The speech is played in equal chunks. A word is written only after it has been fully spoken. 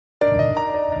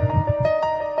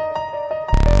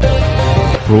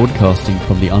broadcasting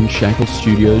from the Unshackled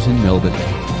studios in Melbourne.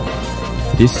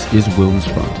 This is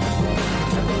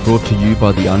WilmsFront, brought to you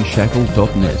by the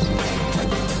Unshackled.net.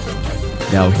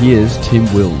 Now here's Tim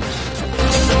Wilms.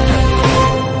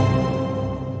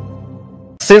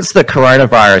 Since the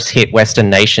coronavirus hit Western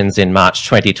nations in March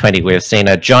 2020, we've seen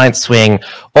a giant swing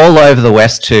all over the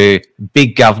West to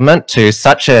big government to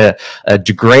such a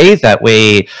degree that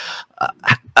we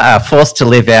are forced to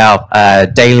live our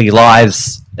daily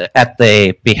lives at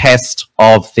the behest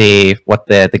of what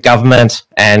the government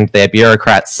and their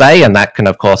bureaucrats say, and that can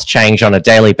of course change on a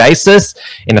daily basis.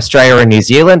 In Australia and New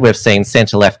Zealand, we've seen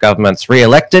centre-left governments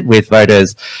re-elected with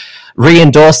voters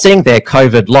re-endorsing their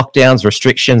COVID lockdowns,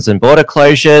 restrictions and border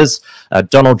closures.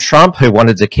 Donald Trump, who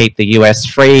wanted to keep the US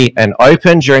free and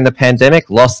open during the pandemic,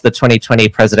 lost the 2020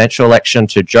 presidential election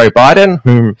to Joe Biden,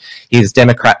 whom his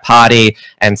Democrat Party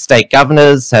and state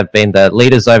governors have been the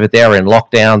leaders over there in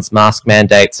lockdowns, mask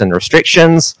mandates and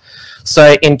restrictions.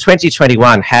 So in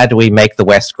 2021, how do we make the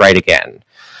West great again?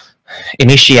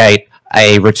 Initiate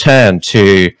a return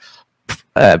to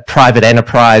private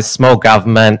enterprise, small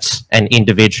government, and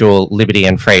individual liberty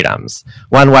and freedoms.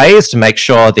 One way is to make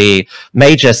sure the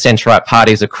major centre-right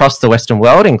parties across the Western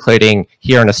world, including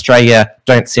here in Australia,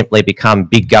 don't simply become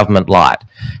big government light.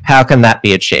 How can that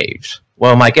be achieved?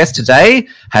 Well, my guest today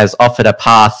has offered a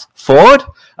path forward.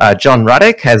 John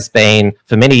Ruddick has been,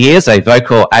 for many years, a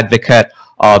vocal advocate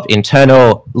of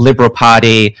internal Liberal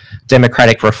Party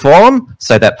democratic reform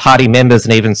so that party members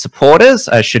and even supporters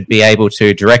should be able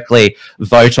to directly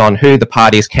vote on who the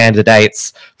party's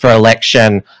candidates for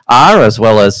election are, as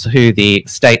well as who the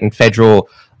state and federal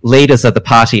leaders of the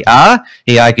party are.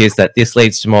 He argues that this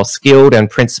leads to more skilled and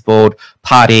principled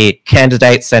party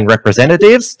candidates and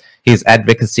representatives. His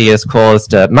advocacy has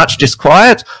caused much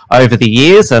disquiet over the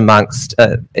years amongst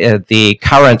the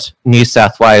current New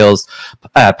South Wales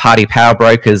party power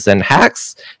brokers and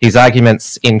hacks. His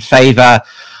arguments in favour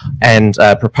and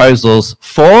proposals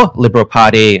for Liberal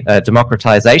Party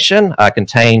democratisation are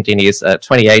contained in his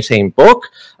 2018 book,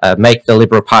 Make the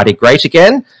Liberal Party Great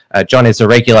Again. John is a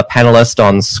regular panellist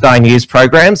on Sky News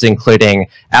programs, including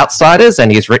Outsiders, and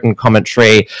his written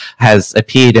commentary has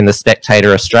appeared in The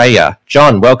Spectator Australia.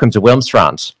 John, welcome to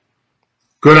WilmsFront.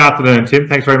 Good afternoon, Tim.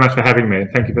 Thanks very much for having me, and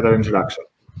thank you for that introduction.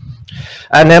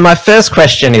 Now, my first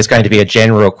question is going to be a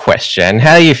general question.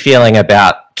 How are you feeling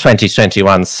about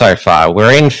 2021 so far?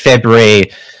 We're in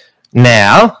February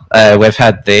now. We've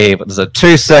had the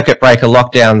two circuit breaker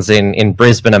lockdowns in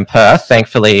Brisbane and Perth.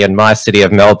 Thankfully, in my city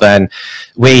of Melbourne,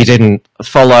 we didn't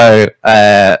follow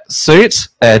suit.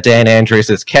 Dan Andrews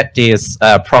has kept his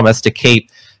promise to keep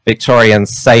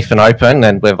Victorians safe and open,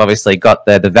 and we've obviously got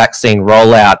the vaccine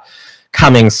rollout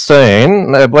coming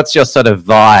soon. What's your sort of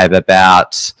vibe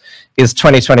about, is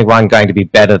 2021 going to be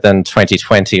better than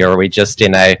 2020, or are we just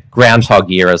in a groundhog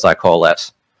year, as I call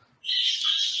it?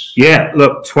 Yeah,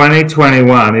 look,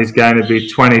 2021 is going to be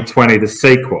 2020, the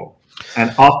sequel.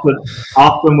 And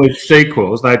often with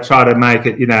sequels, they try to make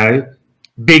it,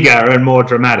 bigger and more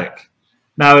dramatic.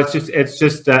 No, it's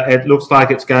just it looks like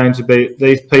it's going to be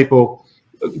these people,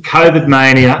 COVID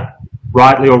mania,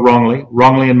 rightly or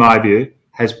wrongly in my view,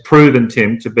 has proven,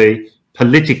 Tim, to be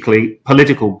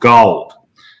political gold.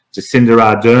 Jacinda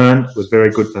Ardern was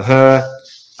very good for her.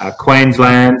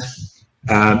 Queensland,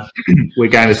 we're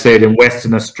going to see it in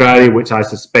Western Australia, which I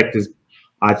suspect is,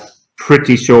 I'm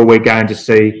pretty sure we're going to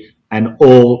see an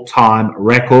all-time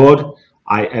record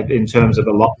in terms of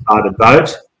a lopsided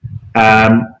vote.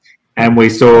 And we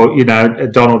saw,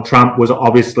 Donald Trump was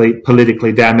obviously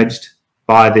politically damaged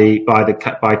by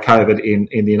COVID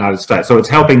in the United States. So it's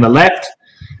helping the left.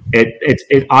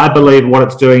 I believe what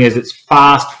it's doing is it's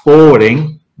fast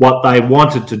forwarding what they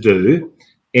wanted to do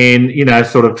in,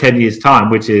 sort of 10 years time,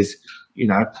 which is,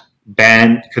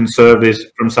 ban conservatives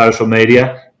from social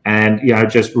media and,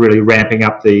 just really ramping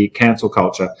up the cancel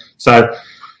culture. So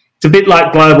it's a bit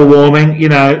like global warming.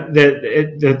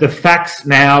 The facts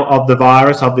now of the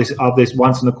virus, of this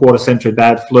once in a quarter century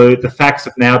bad flu, the facts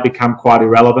have now become quite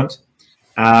irrelevant.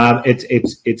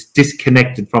 It's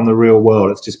disconnected from the real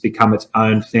world. It's just become its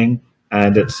own thing,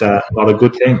 and it's not a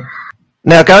good thing.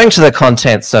 Now, going to the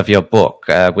contents of your book,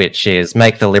 which is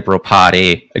Make the Liberal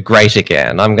Party Great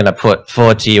Again, I'm going to put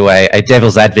forward to you a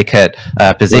devil's advocate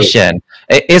position.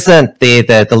 Isn't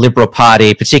the Liberal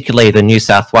Party, particularly the New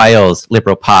South Wales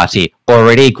Liberal Party,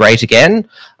 already great again?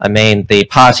 I mean, the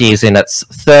party is in its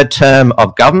third term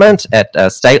of government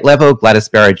at state level. Gladys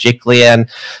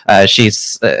Berejiklian,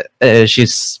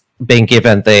 she's been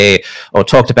given or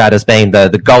talked about as being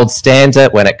the gold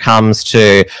standard when it comes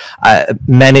to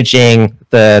managing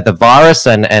the virus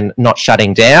and not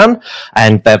shutting down.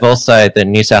 And they've also, the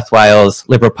New South Wales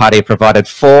Liberal Party provided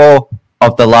 4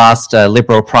 of the last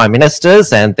Liberal Prime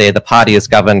Ministers, and the party has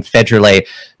governed federally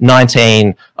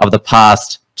 19 of the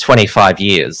past 25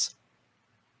 years.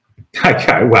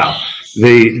 Okay, well,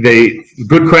 the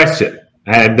good question.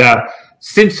 And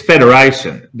since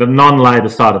Federation, the non-Labor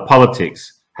side of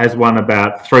politics has won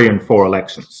about 3 and 4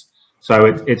 elections. So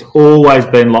it's always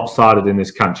been lopsided in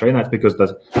this country, and that's because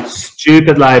the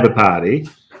stupid Labor Party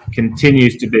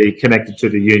continues to be connected to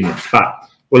the unions. But,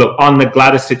 well, look, on the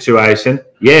Gladys situation,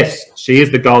 yes, she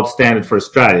is the gold standard for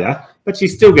Australia, but she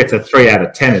still gets a 3 out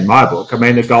of 10 in my book. I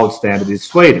mean, the gold standard is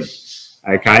Sweden,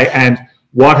 okay? And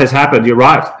what has happened, you're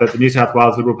right, that the New South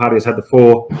Wales Liberal Party has had the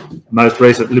 4 most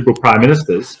recent Liberal Prime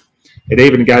Ministers. It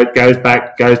even goes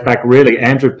back really.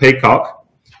 Andrew Peacock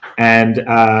and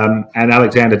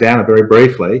Alexander Downer, very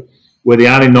briefly, were the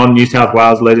only non-New South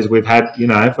Wales leaders we've had, you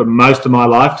know, for most of my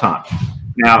lifetime.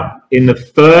 Now, in the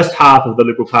first half of the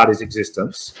Liberal Party's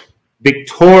existence,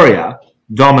 Victoria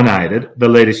dominated the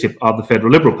leadership of the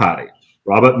Federal Liberal Party.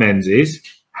 Robert Menzies,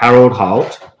 Harold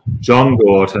Holt, John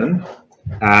Gorton,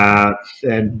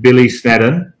 and Billy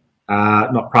Snedden,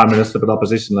 not Prime Minister but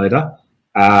Opposition Leader,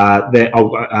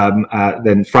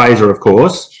 then Fraser, of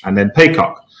course, and then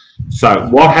Peacock. So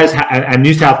what has and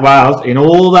New South Wales in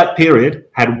all that period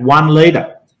had 1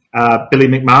 leader, Billy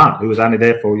McMahon, who was only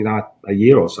there for, you know, a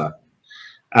year or so,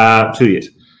 2 years.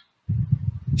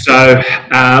 So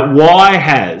why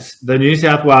has the New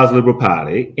South Wales Liberal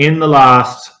Party in the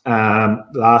last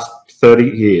 30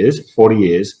 years, 40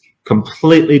 years,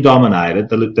 completely dominated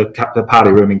the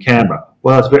party room in Canberra?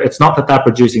 Well, it's not that they're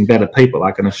producing better people,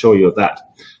 I can assure you of that,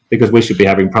 because we should be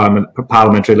having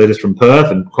parliamentary leaders from Perth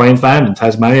and Queensland and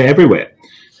Tasmania, everywhere.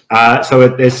 So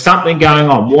there's something going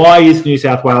on. Why is New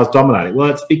South Wales dominating? Well,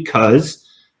 it's because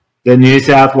the New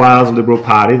South Wales Liberal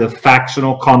Party, the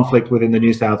factional conflict within the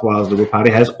New South Wales Liberal Party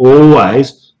has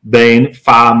always been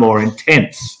far more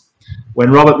intense. When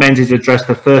Robert Menzies addressed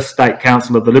the first State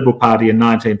Council of the Liberal Party in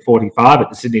 1945 at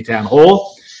the Sydney Town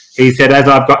Hall, he said, as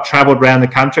I've travelled around the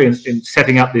country in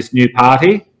setting up this new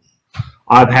party,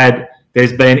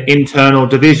 there's been internal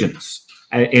divisions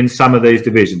in some of these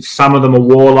divisions. Some of them are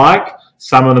warlike,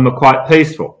 some of them are quite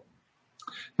peaceful.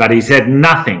 But he said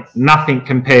nothing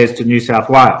compares to New South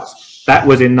Wales. That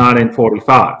was in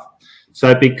 1945.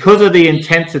 So because of the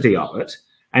intensity of it,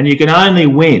 and you can only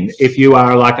win if you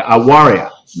are like a warrior,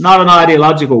 not an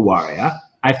ideological warrior,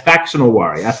 a factional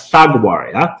warrior, a thug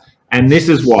warrior. And this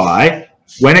is why,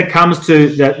 when it comes to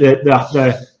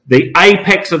the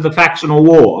apex of the factional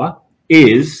war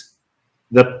is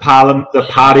the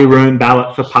party room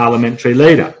ballot for parliamentary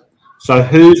leader. So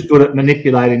who's good at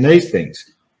manipulating these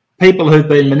things? People who've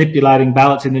been manipulating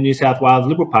ballots in the New South Wales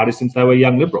Liberal Party since they were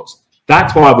young Liberals.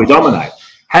 That's why we dominate.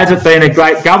 Has it been a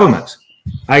great government?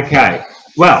 Okay,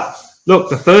 well, look,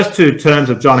 the first 2 terms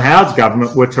of John Howard's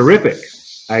government were terrific,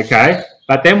 okay?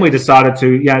 But then we decided to,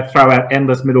 you know, throw out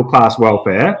endless middle-class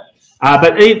welfare.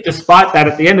 But despite that,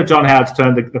 at the end of John Howard's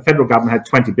term, the federal government had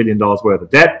 $20 billion worth of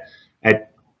debt. It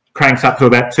cranks up to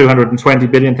about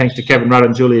 $220 billion, thanks to Kevin Rudd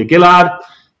and Julia Gillard.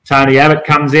 Tony Abbott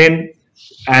comes in,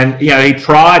 and, you know, he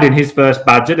tried in his first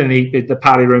budget, and the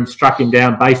party room struck him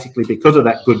down basically because of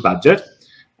that good budget.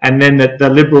 And then the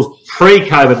Liberals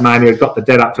pre-COVID mania got the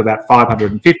debt up to about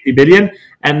 $550 billion,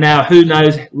 and now who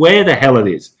knows where the hell it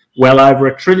is? Well over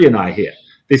 $1 trillion, I hear.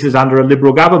 This is under a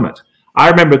Liberal government. I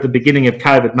remember at the beginning of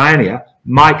COVID mania,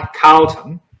 Mike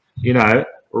Carlton, you know,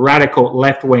 radical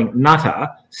left-wing nutter,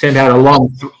 sent out a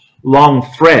long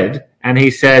thread, and he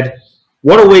said,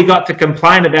 what have we got to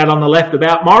complain about on the left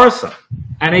about Morrison?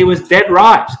 And he was dead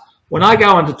right. When I go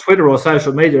onto Twitter or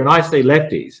social media and I see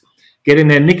lefties getting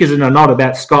their knickers in a knot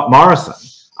about Scott Morrison,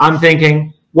 I'm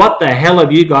thinking, what the hell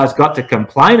have you guys got to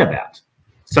complain about?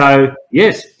 So,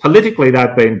 yes, politically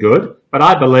they've been good, but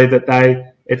I believe that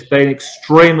it's been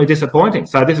extremely disappointing.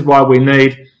 So this is why we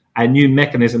need a new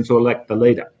mechanism to elect the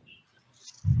leader.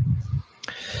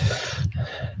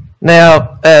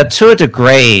 Now, to a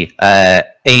degree,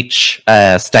 each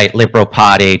state Liberal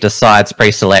Party decides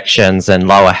pre-selections and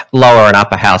lower and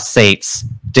upper house seats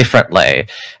differently.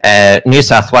 New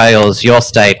South Wales, your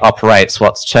state, operates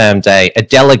what's termed a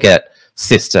delegate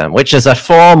system, which is a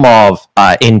form of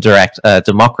indirect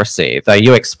democracy, though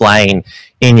you explain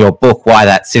in your book why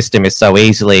that system is so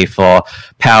easily for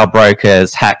power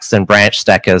brokers, hacks and branch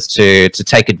stackers to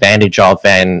take advantage of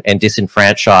and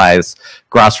disenfranchise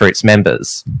grassroots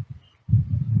members.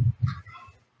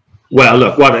 Well,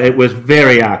 look, it was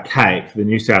very archaic, the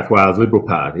New South Wales Liberal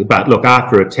Party. But look,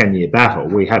 after a 10-year battle,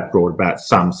 we have brought about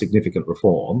some significant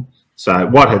reform. So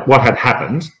what had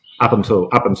happened up until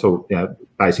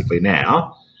basically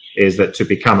now is that to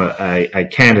become a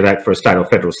candidate for a state or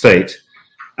federal seat,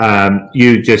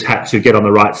 you just had to get on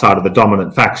the right side of the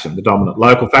dominant faction, the dominant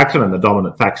local faction and the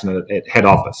dominant faction at head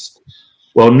office.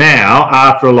 Well, now,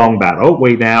 after a long battle,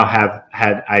 we now have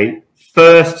had a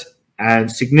first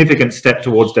and significant step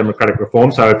towards democratic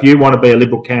reform. So if you want to be a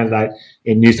Liberal candidate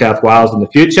in New South Wales in the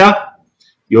future,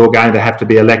 you're going to have to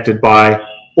be elected by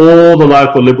all the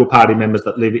local Liberal Party members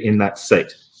that live in that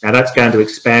seat. Now, that's going to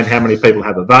expand how many people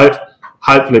have a vote,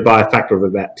 hopefully by a factor of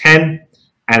about 10.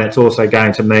 And it's also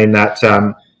going to mean that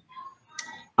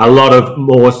a lot of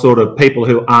more sort of people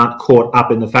who aren't caught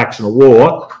up in the factional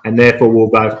war and therefore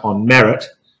will vote on merit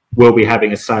will be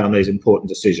having a say on these important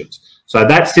decisions. So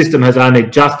that system has only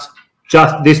just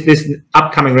this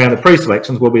upcoming round of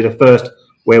pre-selections will be the first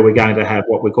where we're going to have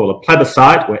what we call a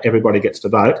plebiscite, where everybody gets to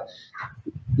vote.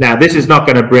 Now, this is not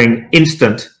going to bring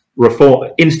instant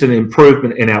reform, instant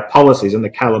improvement in our policies and the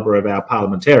calibre of our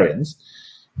parliamentarians,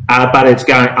 but it's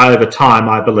going over time.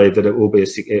 I believe that it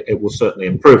will certainly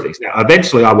improve things. Now,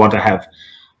 eventually, I want to have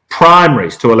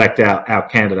primaries to elect our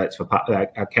candidates for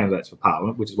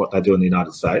parliament, which is what they do in the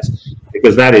United States,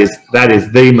 because that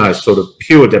is the most sort of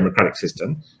pure democratic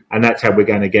system. And that's how we're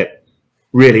going to get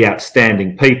really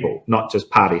outstanding people, not just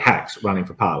party hacks, running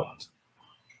for parliament.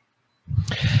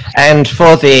 And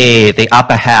for the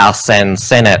upper house and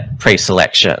Senate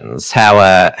pre-selections, how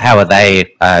are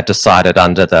they decided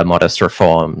under the modest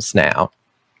reforms now?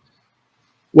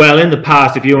 Well, in the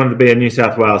past, if you wanted to be a New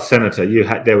South Wales senator,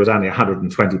 there was only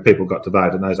 120 people got to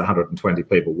vote, and those 120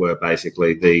 people were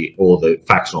basically all the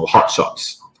factional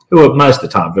hotshots, who were most of the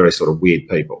time very sort of weird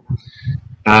people.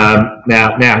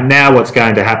 Now what's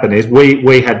going to happen is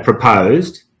we had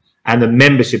proposed, and the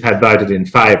membership had voted in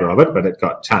favour of it, but it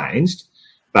got changed.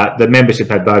 But the membership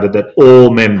had voted that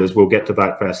all members will get to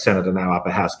vote for our Senate and our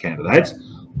upper house candidates.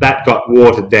 That got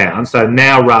watered down. So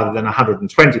now, rather than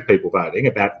 120 people voting,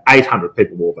 about 800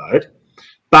 people will vote.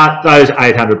 But those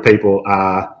 800 people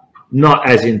are not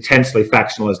as intensely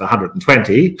factional as the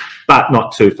 120, but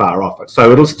not too far off it.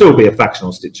 So it'll still be a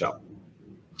factional stitch-up.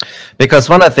 Because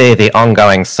one of the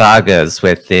ongoing sagas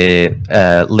with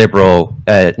the Liberal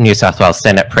New South Wales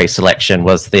Senate pre-selection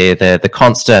was the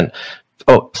constant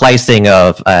placing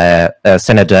of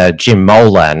Senator Jim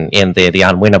Molan in the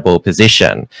unwinnable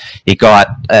position. He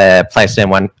got placed in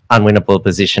one unwinnable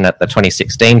position at the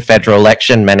 2016 federal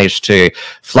election, managed to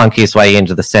flunk his way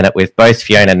into the Senate with both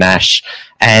Fiona Nash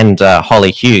and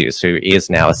Holly Hughes, who is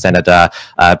now a senator,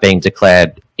 being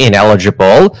declared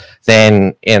ineligible.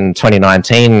 Then in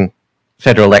 2019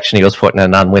 federal election, he was put in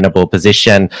an unwinnable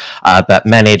position, but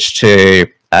managed to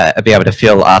be able to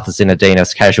fill Arthur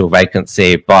Zinedina's casual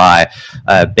vacancy by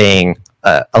being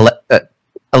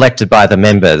elected by the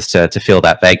members to fill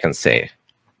that vacancy.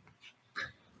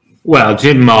 Well,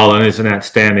 Jim Molan is an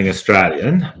outstanding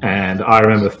Australian, and I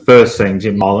remember first seeing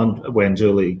Jim Molan when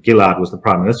Julie Gillard was the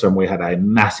Prime Minister, and we had a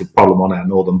massive problem on our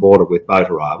northern border with boat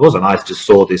arrivals, and I just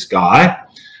saw this guy,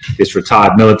 this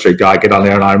retired military guy, get on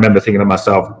there, and I remember thinking to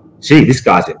myself, gee, this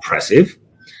guy's impressive.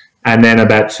 And then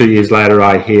about 2 years later,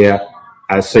 I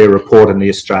see a report in the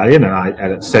Australian,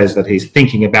 and it says that he's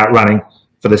thinking about running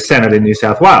for the Senate in New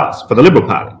South Wales for the Liberal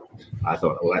Party. I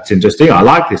thought, well, that's interesting. I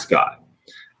like this guy.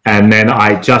 And then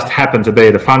I just happened to be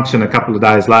at a function a couple of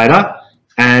days later,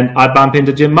 and I bump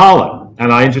into Jim Molan,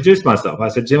 and I introduced myself. I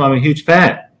said, Jim, I'm a huge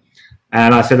fan.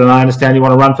 And I said, and I understand you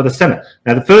want to run for the Senate.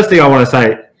 Now, the first thing I want to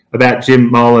say about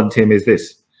Jim Molan, Tim, is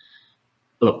this.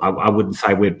 Look, I wouldn't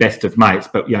say we're best of mates,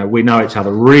 but we know each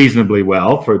other reasonably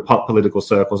well through political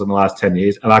circles in the last 10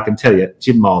 years. And I can tell you,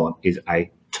 Jim Molan is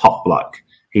a top bloke.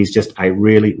 He's just a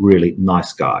really, really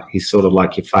nice guy. He's sort of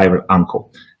like your favourite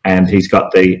uncle. And he's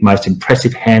got the most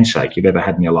impressive handshake you've ever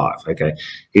had in your life. Okay,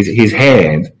 his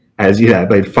hand has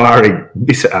been firing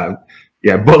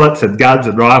bullets and guns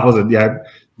and rifles and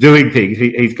doing things.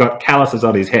 He's got calluses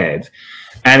on his hands,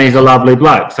 and he's a lovely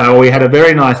bloke. So we had a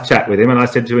very nice chat with him, and I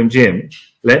said to him, Jim,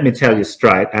 let me tell you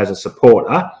straight, as a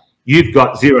supporter, you've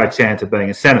got zero chance of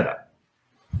being a senator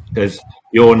because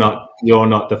you're not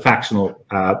the factional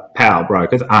power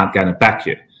brokers aren't going to back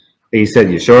you. He said,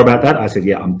 you sure about that? I said,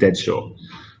 yeah, I'm dead sure.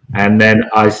 And then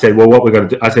I said, well, what we're going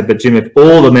to do? I said, but Jim, if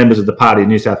all the members of the party in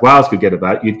New South Wales could get a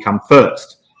vote, you'd come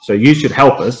first. So you should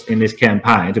help us in this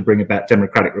campaign to bring about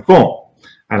democratic reform.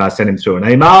 And I sent him through an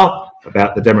email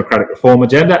about the democratic reform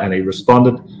agenda, and he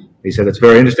responded. He said, it's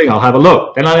very interesting. I'll have a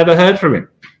look. Then I never heard from him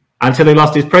until he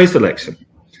lost his pre-selection.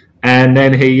 And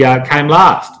then he came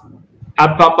last.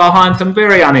 but behind some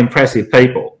very unimpressive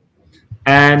people.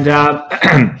 And,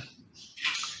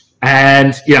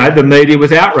 and, you know, the media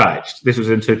was outraged. This was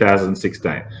in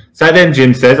 2016. So then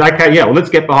Jim says, okay, yeah, well, let's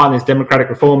get behind this democratic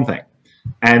reform thing.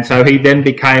 And so he then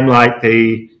became like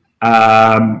the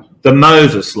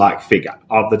Moses-like figure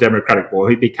of the Democratic War.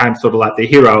 He became sort of like the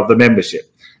hero of the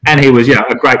membership. And he was, you know,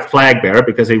 a great flag bearer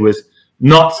because he was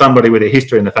not somebody with a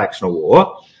history in the factional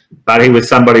war, but he was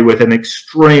somebody with an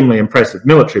extremely impressive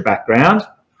military background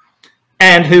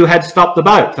and who had stopped the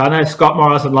boats. I know Scott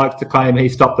Morrison likes to claim he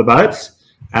stopped the boats,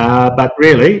 but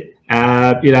really,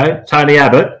 you know, Tony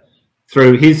Abbott,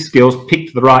 through his skills,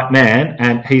 picked the right man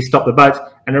and he stopped the boats.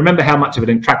 And remember how much of an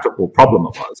intractable problem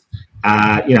it was.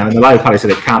 You know, and the Labor Party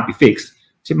said it can't be fixed.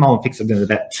 Jim Mullen fixed it in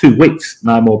about 2 weeks.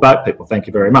 No more boat people. Thank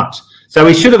you very much. So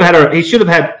he should have had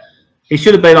he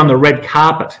should have been on the red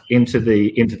carpet into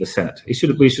the Senate. We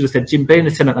should have said, Jim, be in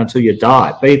the Senate until you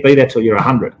die. Be there till you're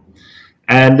 100.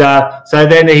 And so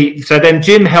then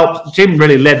Jim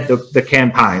really led the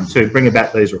campaign to bring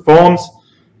about these reforms.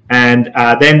 And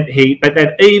but then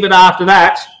even after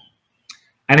that,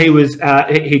 and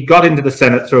he got into the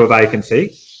Senate through a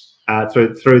vacancy,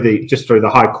 through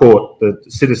the High Court, the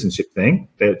citizenship thing.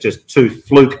 There were just 2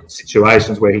 fluke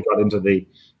situations where he got into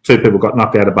 2 people got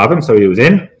knocked out above him, so he was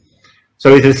in.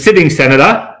 So he's a sitting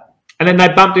senator, and then they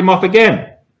bumped him off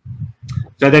again.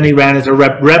 So then he ran as a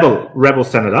rebel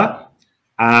senator,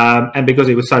 and because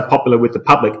he was so popular with the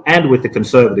public and with the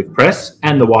conservative press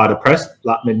and the wider press,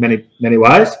 like in many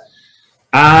ways,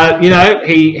 you know,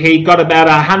 he got about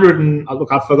 100 and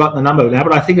look, I've forgotten the number now,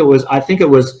 but I think it was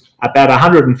about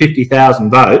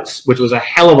 150,000 votes, which was a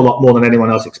hell of a lot more than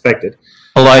anyone else expected.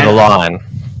 Below the line,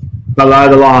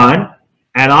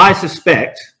 and I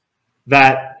suspect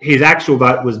that his actual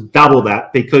vote was double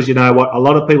that because, you know what, a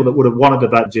lot of people that would have wanted to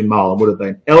vote Jim Mullen would have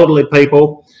been elderly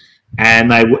people,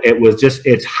 and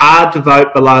it's hard to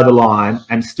vote below the line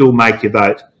and still make your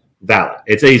vote valid.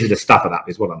 It's easy to stuff it up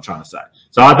is what I'm trying to say.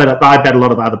 So I bet a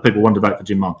lot of other people wanted to vote for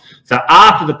Jim Mullen. So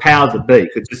after the powers that be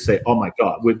could just say, oh my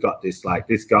God, we've got this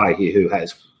guy here who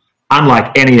has,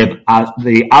 unlike any of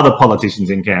the other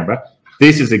politicians in Canberra,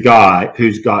 this is a guy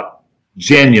who's got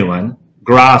genuine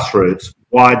grassroots,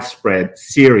 widespread,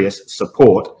 serious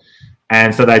support.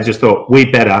 And so they just thought, we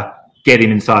better get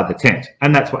him inside the tent.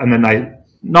 And then they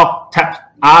tapped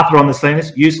Arthur on the scene,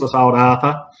 this useless old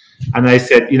Arthur. And they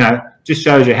said, you know, just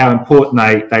shows you how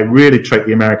important they really treat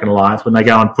the American alliance when they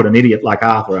go and put an idiot like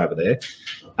Arthur over there.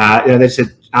 You know, they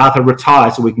said, Arthur, retire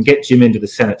so we can get Jim into the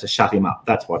Senate to shut him up.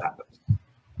 That's what happened.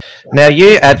 Now,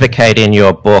 you advocate in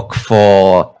your book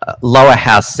for lower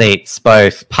house seats,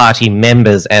 both party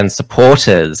members and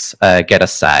supporters get a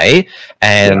say,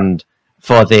 and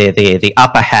for the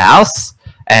upper house,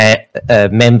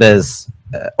 members,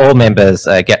 all members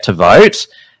get to vote,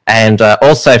 and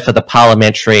also for the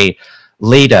parliamentary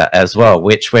leader as well,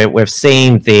 which we've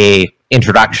seen the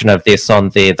introduction of this on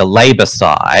the Labor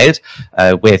side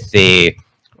with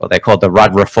what they call the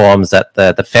Rudd reforms at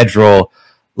the federal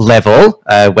level,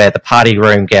 where the party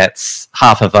room gets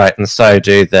half a vote and so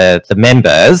do the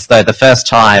members. Though the first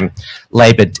time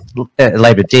Labor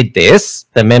did this,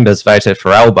 the members voted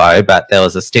for Elbow, but there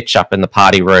was a stitch up in the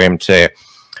party room to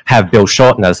have Bill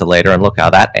Shorten as the leader, and look how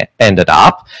that ended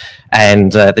up.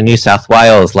 And the New South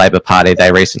Wales Labor Party,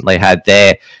 they recently had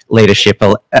their leadership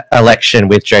election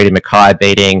with Jodie Mackay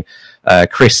beating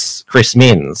Chris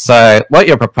Minns. So what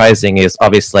you're proposing is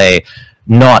obviously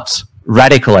not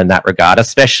radical in that regard,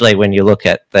 especially when you look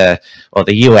at the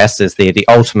US as the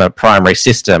ultimate primary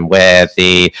system where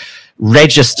the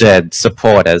registered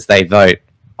supporters, they vote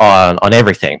on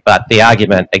everything. But the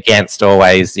argument against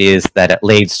always is that it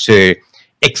leads to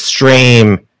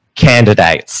extreme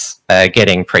candidates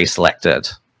getting pre-selected.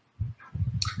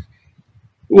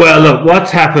 Well, look,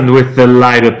 what's happened with the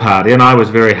Labor Party, and I was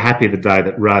very happy the day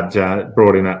that Rudd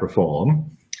brought in that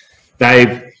reform.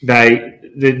 The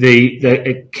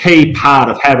key part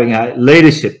of having a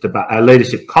leadership debate, a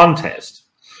leadership contest,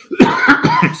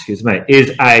 excuse me,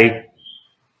 is a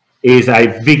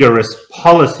vigorous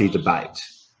policy debate.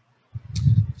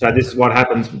 So this is what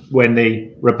happens when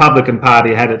the Republican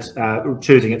Party had its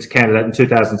choosing its candidate in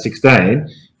 2016.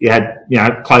 You had, you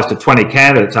know, close to 20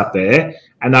 candidates up there,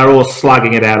 and they're all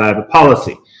slugging it out over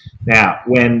policy. Now,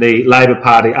 when the Labor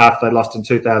Party, after they lost in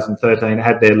 2013,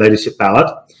 had their leadership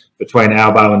ballot between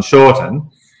Albo and Shorten,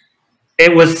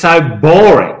 it was so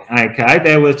boring. Okay,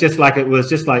 it was just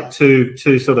like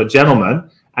two sort of gentlemen,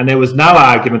 and there was no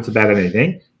arguments about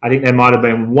anything. I think there might have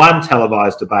been one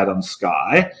televised debate on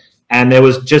Sky, and there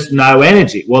was just no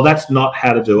energy. Well, that's not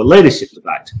how to do a leadership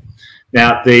debate.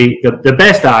 Now, the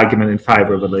best argument in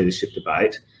favour of a leadership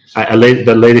debate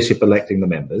the leadership electing the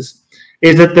members,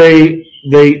 is that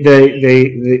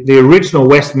the original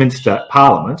Westminster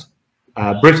Parliament,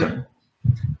 Britain,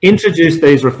 introduced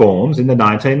these reforms in the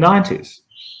 1990s.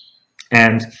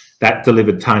 And that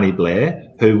delivered Tony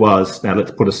Blair, who was, now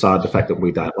let's put aside the fact that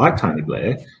we don't like Tony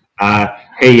Blair,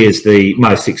 he is the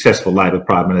most successful Labor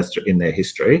Prime Minister in their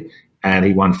history, and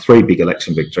he won 3 big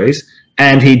election victories.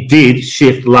 And he did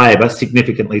shift Labor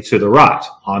significantly to the right,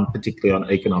 particularly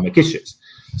on economic issues.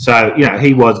 So, you know,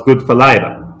 he was good for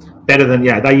Labor. Better than,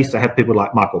 you know, they used to have people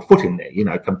like Michael Foot in there, you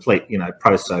know, complete, you know,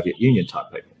 pro-Soviet Union type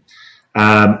people.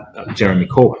 Jeremy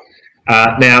Corbyn.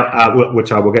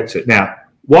 Which I will get to. Now,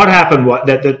 what happened was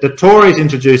that the Tories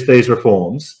introduced these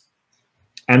reforms,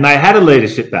 and they had a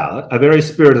leadership ballot, a very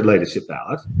spirited leadership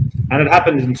ballot, and it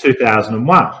happened in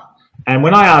 2001. And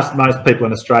when I asked most people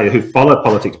in Australia who follow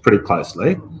politics pretty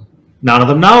closely, none of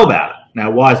them know about it. Now,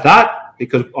 why is that?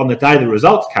 Because on the day the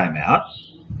results came out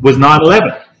was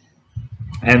 9/11.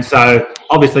 And so,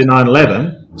 obviously,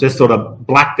 9/11 just sort of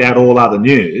blacked out all other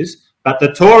news. But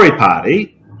the Tory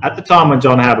party, at the time when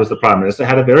John Howard was the Prime Minister,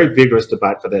 had a very vigorous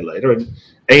debate for their leader, and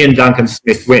Ian Duncan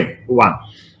Smith won.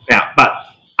 Now, but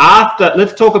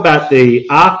let's talk about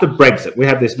after Brexit. We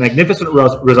have this magnificent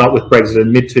result with Brexit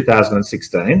in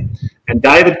mid-2016, and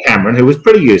David Cameron, who was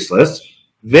pretty useless,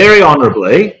 very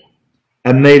honourably,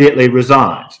 immediately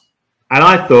resigned. And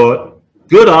I thought,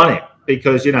 good on him,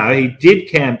 because, you know, he did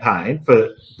campaign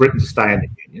for Britain to stay in the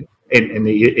Union, in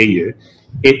the EU.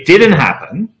 It didn't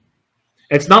happen.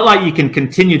 It's not like you can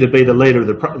continue to be the leader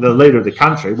of the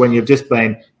country when you've just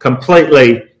been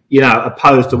completely, you know,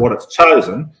 opposed to what it's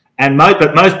chosen.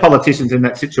 But most politicians in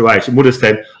that situation would have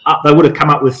said, they would have come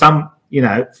up with some, you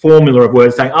know, formula of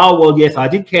words saying, oh, well, yes, I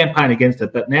did campaign against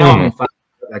it, but now I'm in favour.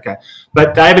 Okay.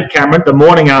 But David Cameron, the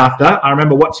morning after, I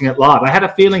remember watching it live. I had a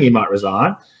feeling he might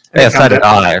resign. Yeah, so did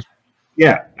I.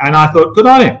 Yeah, and I thought, good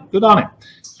on him, good on him.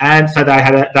 And so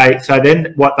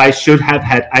then what they should have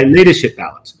had a leadership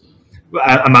ballot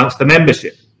amongst the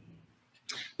membership,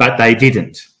 but they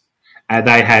didn't.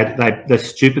 The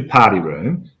stupid party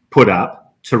room put up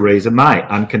Theresa May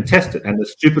uncontested, and the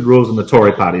stupid rules in the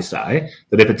Tory party say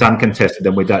that if it's uncontested,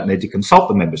 then we don't need to consult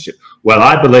the membership. Well,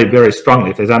 I believe very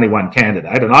strongly if there's only one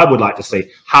candidate, and I would like to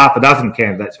see half a dozen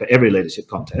candidates for every leadership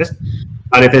contest,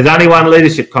 but if there's only one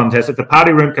leadership contest, if the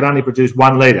party room can only produce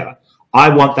one leader, I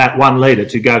want that one leader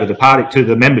to go to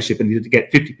the membership and to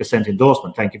get 50%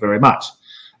 endorsement. Thank you very much.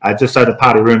 Just so the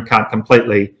party room can't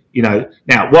completely, you know.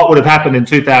 Now, what would have happened in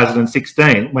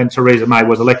 2016 when Theresa May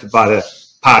was elected by the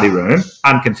party room,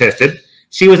 uncontested?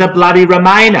 She was a bloody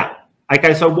Remainer.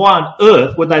 Okay, so why on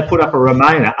earth would they put up a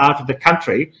Remainer after the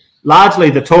country,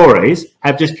 largely the Tories,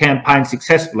 have just campaigned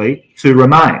successfully to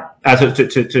remain,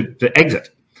 to exit?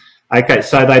 Okay,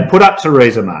 so they put up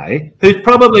Theresa May, who's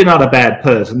probably not a bad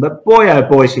person, but boy, oh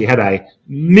boy, she had a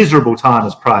miserable time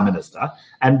as Prime Minister,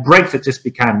 and Brexit just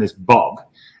became this bog.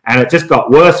 And it just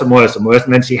got worse and worse and worse.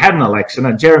 And then she had an election,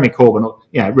 and Jeremy Corbyn,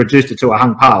 you know, reduced it to a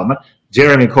hung parliament.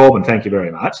 Jeremy Corbyn, thank you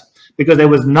very much, because there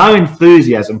was no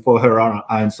enthusiasm for her on her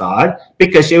own side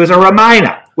because she was a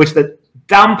Remainer, which the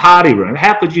dumb party room,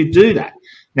 how could you do that?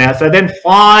 Now, so then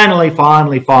finally,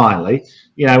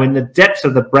 you know, in the depths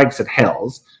of the Brexit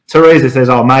hells, Theresa says,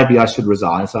 oh, maybe I should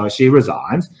resign. So she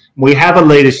resigns. We have a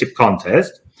leadership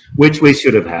contest, which we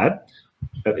should have had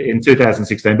in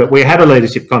 2016, but we had a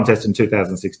leadership contest in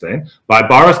 2016 by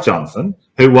Boris Johnson,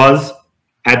 who was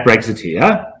at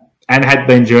Brexiteer and had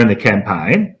been during the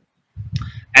campaign,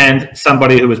 and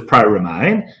somebody who was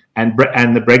pro-Remain, and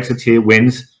the Brexiteer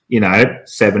wins, you know,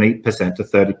 70% to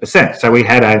 30%. So we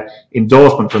had an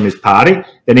endorsement from his party.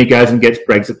 Then he goes and gets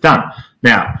Brexit done.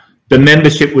 Now, the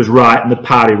membership was right and the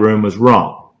party room was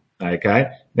wrong. Okay.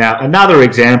 Now, another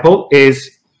example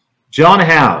is John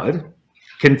Howard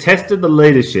contested the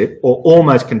leadership, or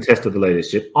almost contested the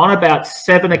leadership, on about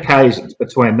 7 occasions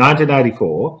between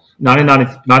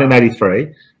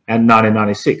 1983 and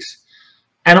 1996.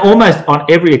 And almost on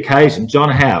every occasion,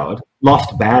 John Howard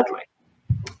lost badly.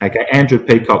 Okay, Andrew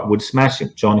Peacock would smash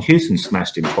him. John Hewson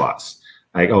smashed him twice,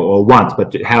 or once,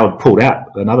 but Howard pulled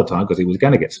out another time because he was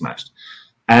going to get smashed.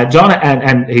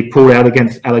 And he pulled out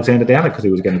against Alexander Downer because he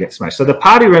was going to get smashed. So the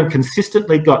party room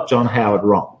consistently got John Howard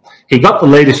wrong. He got the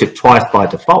leadership twice by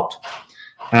default,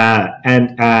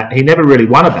 and he never really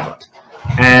won a ballot.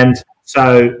 And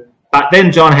so, but then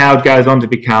John Howard goes on to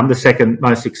become the second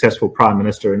most successful Prime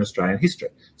Minister in Australian history.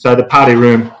 So the party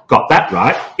room got that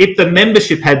right. If the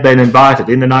membership had been invited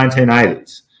in the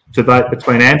 1980s to vote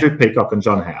between Andrew Peacock and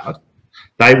John Howard,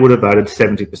 they would have voted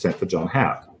 70% for John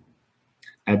Howard.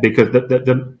 And because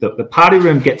the party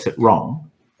room gets it wrong,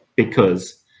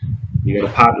 because you got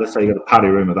a party, let's say you got a party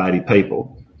room of 80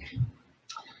 people,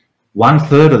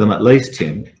 1/3 of them at least,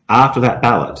 Tim, after that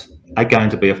ballot, are going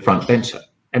to be a front bencher.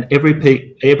 And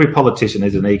every politician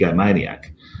is an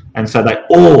egomaniac. And so they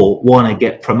all want to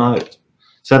get promoted.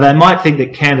 So they might think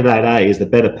that candidate A is the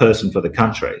better person for the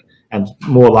country and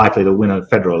more likely to win a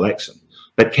federal election.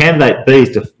 But candidate B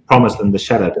is promised them the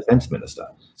shadow defence minister.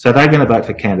 So they're going to vote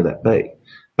for candidate B.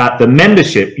 But the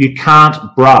membership, you can't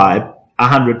bribe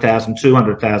 100,000,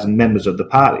 200,000 members of the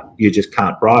party. You just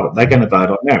can't bribe them. They're going to vote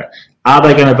on merit. Are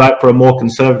they going to vote for a more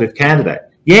conservative candidate?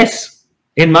 Yes.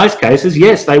 In most cases,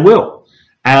 yes, they will.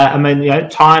 I mean, you know,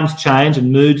 times change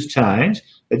and moods change.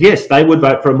 But yes, they would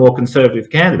vote for a more conservative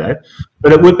candidate.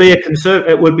 But it would be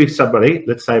it would be somebody,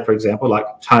 let's say, for example, like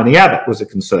Tony Abbott was a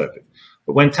conservative.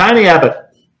 But when Tony Abbott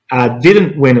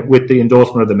didn't win it with the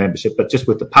endorsement of the membership, but just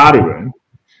with the party room,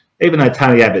 even though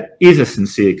Tony Abbott is a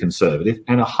sincere conservative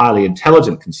and a highly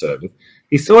intelligent conservative,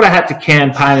 he sort of had to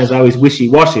campaign as though he's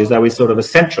wishy-washy, as though he's sort of a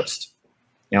centrist.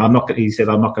 You know, he said,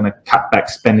 I'm not going to cut back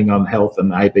spending on health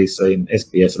and ABC and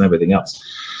SBS and everything else.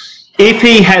 If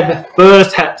he had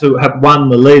first had to have won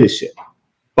the leadership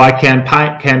by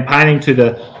campaigning to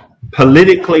the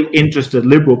politically interested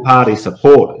Liberal Party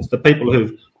supporters, the people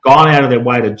who've gone out of their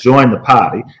way to join the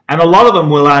party, and a lot of them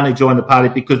will only join the party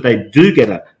because they do get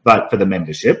a vote for the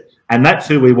membership, and that's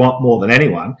who we want more than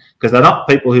anyone, because they're not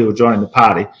people who are joining the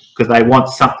party because they want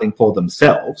something for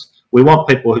themselves. We want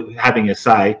people having a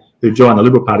say who join the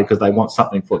Liberal Party because they want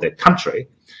something for their country.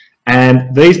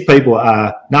 And these people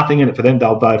are nothing in it for them.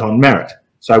 They'll vote on merit.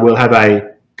 So we'll have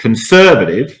a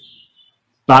conservative,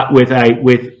 but with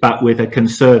a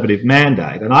conservative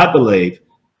mandate. And I believe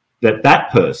that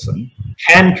that person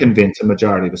can convince a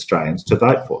majority of Australians to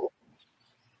vote for them.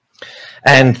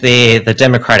 And the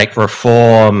democratic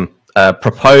reform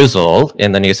proposal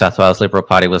in the New South Wales Liberal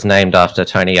Party was named after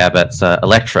Tony Abbott's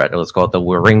electorate. It was called the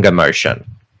Warringah motion.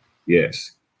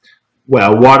 Yes.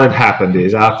 Well, what had happened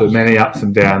is, after many ups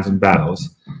and downs and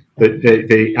battles,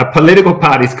 a political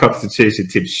party's constitution,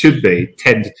 Tim, should be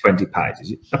 10 to 20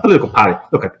 pages. A political party,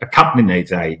 look, a company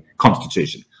needs a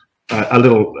constitution. A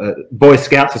little Boy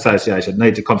Scouts Association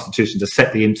needs a constitution to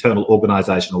set the internal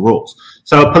organisational rules.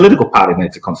 So a political party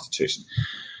needs a constitution.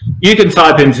 You can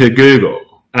type into Google,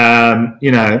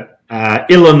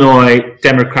 Illinois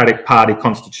Democratic Party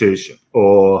Constitution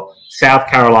or South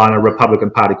Carolina Republican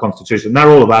Party Constitution. They're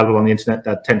all available on the internet.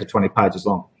 They're 10 to 20 pages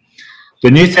long. The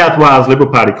New South Wales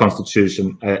Liberal Party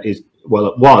Constitution it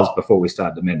was before we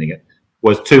started amending it,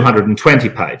 was 220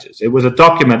 pages. It was a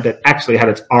document that actually had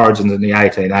its origins in the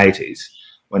 1880s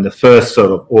when the first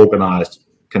sort of organised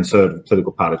conservative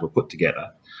political parties were put together.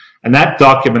 And that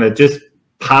document had just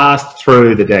passed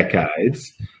through the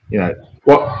decades. You know,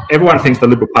 everyone thinks the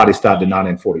Liberal Party started in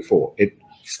 1944. It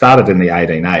started in the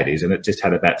 1880s and it just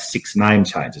had about 6 name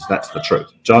changes. That's the truth.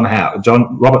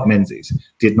 Robert Menzies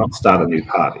did not start a new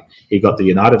party. He got the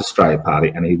United Australia Party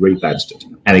and he rebadged it.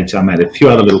 And he made a few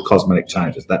other little cosmetic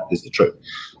changes. That is the truth.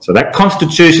 So that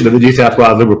constitution of the New South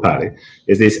Wales Liberal Party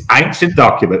is this ancient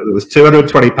document that was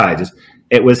 220 pages.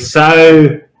 It was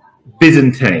so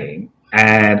Byzantine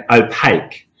and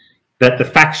opaque that the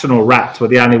factional rats were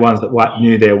the only ones that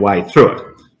knew their way through it.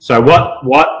 So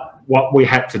what we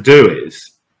had to do is,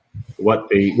 what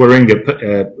the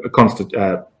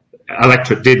Warringah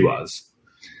electorate did was,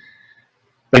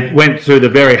 they went through the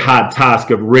very hard task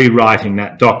of rewriting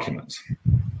that document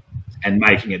and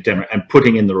making it and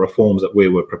putting in the reforms that we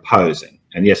were proposing.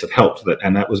 And yes, it helped that,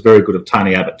 and that was very good of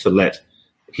Tony Abbott to let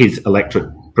his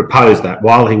electorate propose that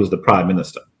while he was the Prime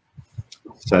Minister.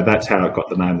 So that's how it got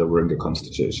the name of the Warringah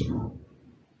Constitution.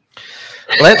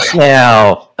 Let's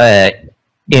now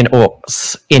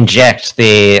inject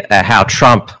how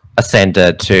Trump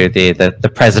ascended to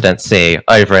the presidency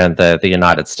over in the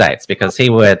United States, because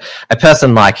a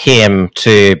person like him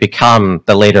to become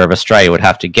the leader of Australia would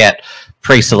have to get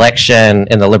pre-selection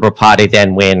in the Liberal Party,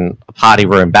 then win a party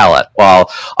room ballot. While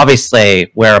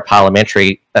obviously we're a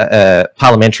parliamentary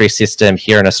system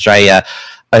here in Australia.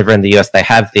 Over in the US, they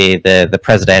have the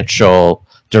presidential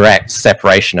direct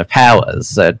separation of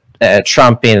powers.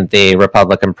 Trump in the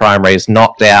Republican primaries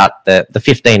knocked out the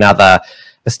 15 other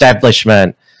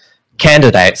establishment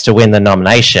candidates to win the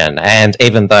nomination. And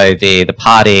even though the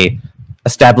party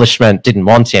establishment didn't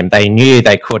want him, they knew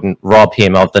they couldn't rob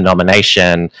him of the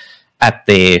nomination at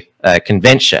the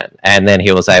convention. And then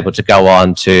he was able to go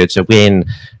on to win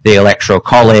the Electoral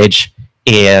College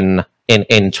in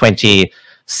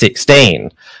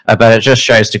 2016. But it just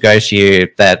shows to you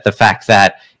that the fact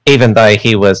that even though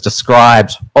he was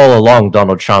described all along,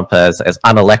 Donald Trump, as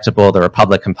unelectable, the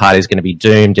Republican Party is going to be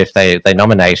doomed if they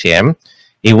nominate him,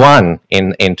 he won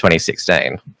in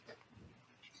 2016.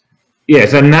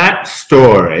 Yes, and that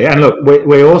story, and look,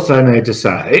 we also need to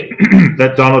say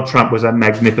that Donald Trump was a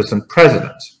magnificent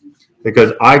president,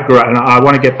 because I grew up, and I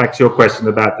want to get back to your question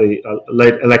about the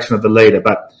election of the leader,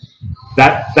 but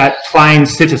that plain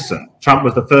citizen, Trump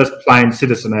was the first plain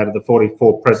citizen out of the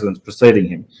 44 presidents preceding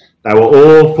him. They were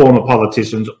all former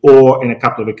politicians, or in a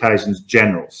couple of occasions,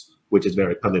 generals, which is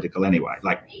very political anyway,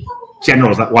 like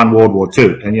generals that won World War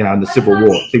II and, and the Civil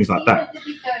War, things like that,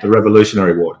 the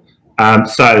Revolutionary War.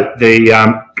 So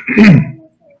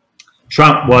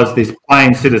Trump was this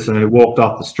plain citizen who walked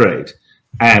off the street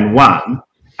and won,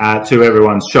 to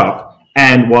everyone's shock,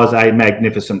 and was a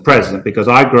magnificent president, because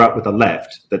I grew up with a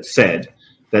left that said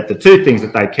that the two things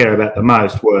that they care about the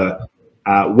most were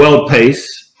world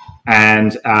peace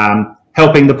and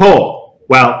helping the poor.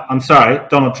 Well, I'm sorry,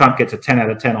 Donald Trump gets a 10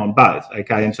 out of 10 on both,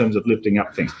 okay, in terms of lifting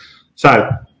up things. So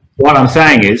what I'm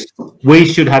saying is we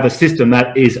should have a system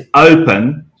that is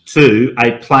open to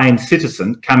a plain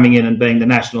citizen coming in and being the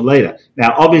national leader.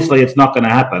 Now, obviously, it's not going to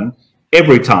happen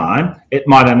every time. It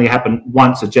might only happen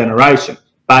once a generation,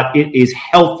 but it is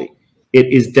healthy. It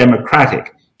is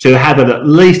democratic to have it at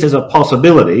least as a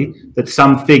possibility that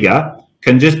some figure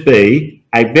can just be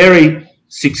a very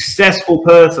successful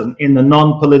person in the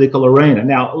non-political arena.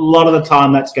 Now, a lot of the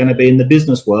time that's going to be in the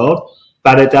business world,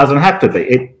 but it doesn't have to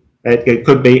be. It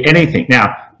could be anything.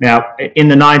 Now, in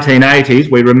the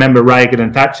 1980s, we remember Reagan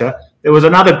and Thatcher. There was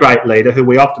another great leader who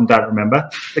we often don't remember,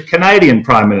 the Canadian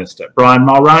Prime Minister, Brian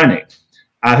Mulroney,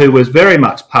 who was very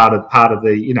much part of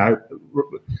the,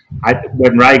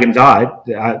 when Reagan died,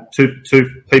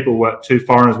 two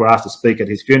foreigners were asked to speak at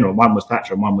his funeral. One was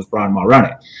Thatcher and one was Brian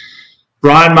Mulroney.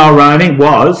 Brian Mulroney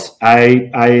was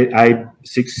a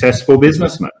successful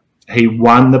businessman. He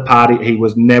won the party. He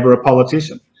was never a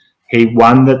politician. He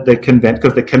won the convent,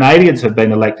 because the Canadians have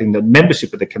been electing, the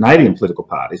membership of the Canadian political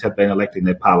parties have been electing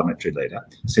their parliamentary leader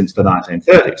since the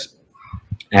 1930s.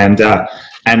 And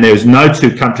there's no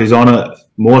two countries on earth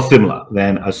more similar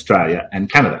than Australia and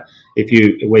Canada. If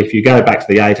you go back to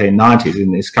the 1890s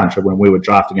in this country, when we were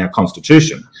drafting our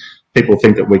constitution, people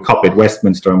think that we copied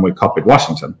Westminster and we copied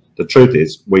Washington. The truth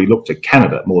is we looked at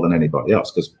Canada more than anybody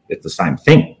else, because it's the same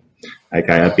thing.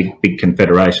 Okay, a big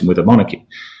confederation with a monarchy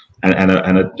and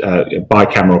a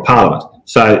bicameral parliament.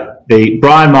 So the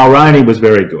Brian Mulroney was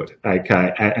very good,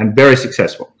 okay, and very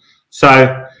successful.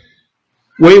 So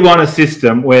we want a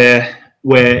system where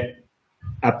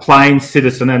a plain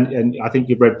citizen, and I think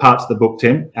you've read parts of the book,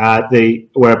 Tim,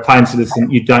 where a plain citizen,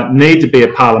 you don't need to be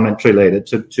a parliamentary leader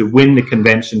to win the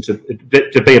convention, to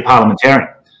be a parliamentarian,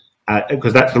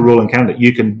 because that's the rule in Canada.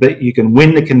 You can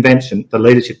win the convention, the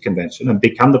leadership convention, and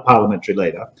become the parliamentary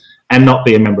leader and not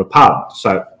be a member of parliament.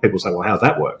 So people say, well, how's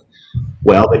that work?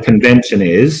 Well, the convention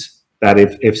is that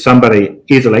if somebody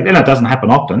is elected, and it doesn't happen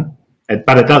often,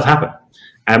 but it does happen.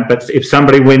 But if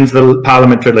somebody wins the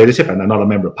parliamentary leadership and they're not a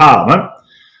member of parliament,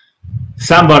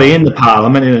 somebody in the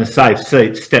parliament in a safe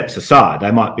seat steps aside.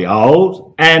 They might be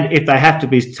old, and if they have to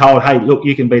be told, hey, look,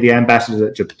 you can be the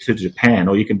ambassador to Japan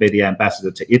or you can be the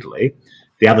ambassador to Italy,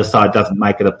 the other side doesn't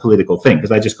make it a political thing, because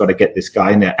they just got to get this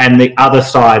guy in there. And the other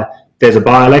side, there's a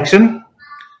by-election,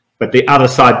 but the other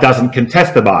side doesn't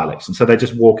contest the by-election, so they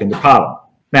just walk into parliament.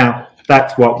 Now,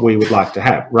 that's what we would like to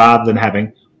have, rather than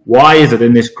having, why is it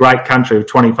in this great country of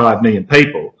 25 million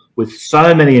people, with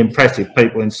so many impressive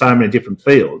people in so many different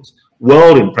fields,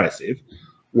 world impressive,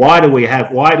 are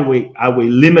we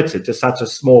limited to such a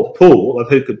small pool of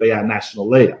who could be our national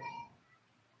leader?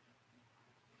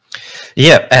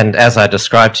 Yeah, and as I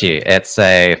described to you, it's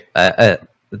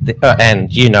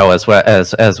and you know as well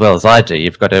as I do,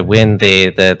 you've got to win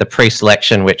the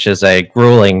pre-selection, which is a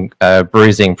grueling,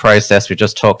 bruising process. We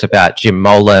just talked about Jim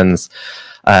Molan's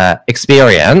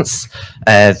experience,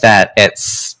 that it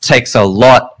takes a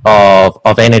lot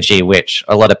of energy, which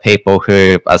a lot of people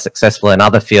who are successful in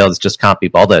other fields just can't be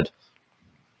bothered.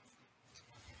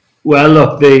 Well,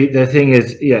 look, the thing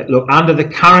is, yeah, look, under the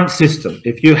current system,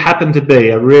 if you happen to be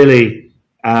a really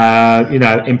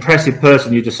impressive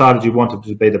person, you decided you wanted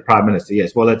to be the Prime Minister,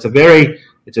 yes, well, it's a very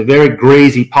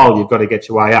greasy pole you've got to get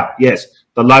your way up. Yes,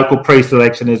 the local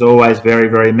pre-selection is always very,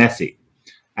 very messy.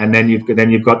 And then you've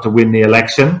got to win the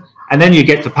election, and then you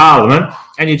get to Parliament,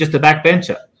 and you're just a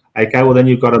backbencher. Okay, well then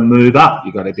you've got to move up.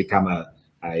 You've got to become a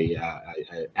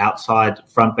outside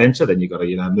front bencher. Then you've got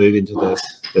to move into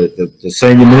the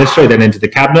senior ministry, then into the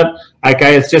cabinet.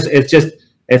 Okay, it's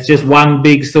just one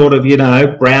big sort of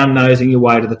brown nosing your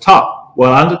way to the top.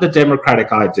 Well, under the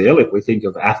democratic ideal, if we think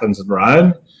of Athens and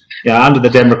Rome, under the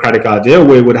democratic ideal,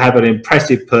 we would have an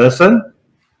impressive person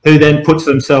who then puts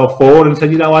themselves forward and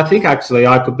said, I think actually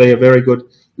I could be a very good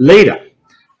leader.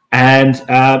 And,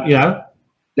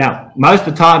 Now, most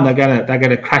of the time they're going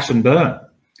to crash and burn,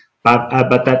 but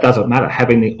that doesn't matter.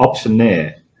 Having the option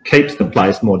there keeps the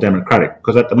place more democratic,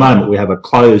 because at the moment we have a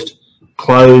closed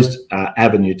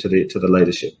avenue to the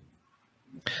leadership.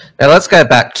 Now let's go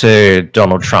back to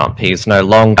Donald Trump. He's no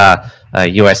longer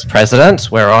US president.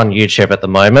 We're on YouTube at the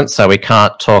moment, so we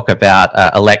can't talk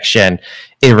about election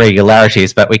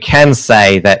irregularities, but we can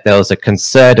say that there was a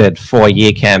concerted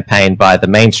 4-year campaign by the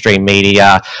mainstream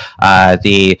media,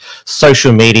 the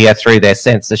social media through their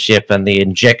censorship, and the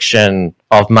injection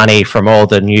of money from all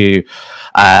the new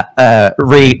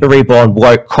reborn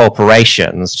woke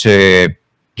corporations to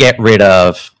get rid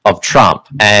of Trump.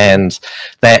 And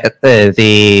they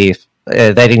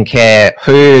didn't care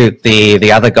who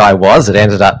the other guy was. It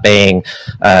ended up being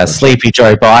Sleepy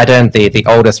Joe Biden, the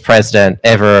oldest president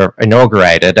ever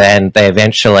inaugurated, and they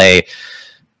eventually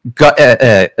got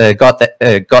their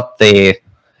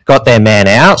man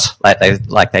out,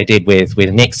 like they did with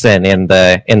Nixon in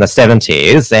the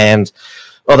 70s. And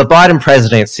well, the Biden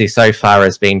presidency so far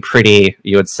has been pretty,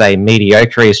 you would say,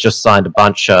 mediocre. He's just signed a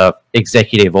bunch of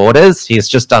executive orders. He's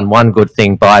just done one good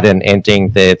thing, Biden ending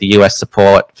the US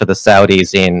support for the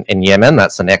Saudis in Yemen.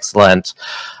 That's an excellent,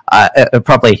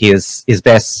 probably his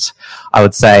best, I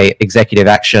would say, executive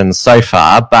action so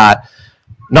far, but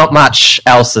not much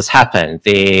else has happened.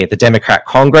 The Democrat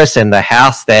Congress and the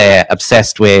House, they're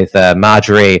obsessed with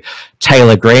Marjorie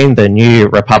Taylor Greene, the new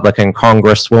Republican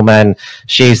congresswoman.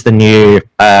 She's the new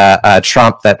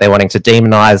Trump that they're wanting to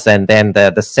demonize. And then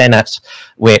the Senate,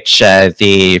 which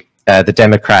the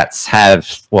Democrats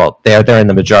have, well, they're in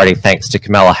the majority thanks to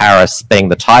Kamala Harris being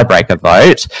the tiebreaker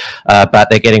vote, but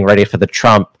they're getting ready for the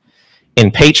Trump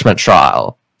impeachment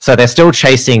trial. So they're still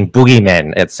chasing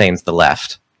boogeymen, it seems, the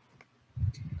left.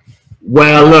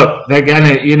 Well, look, they're going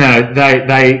to,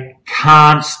 they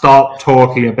can't stop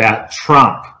talking about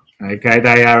Trump. Okay,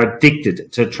 they are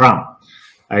addicted to Trump.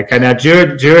 Okay, now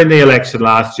during the election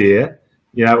last year,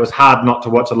 it was hard not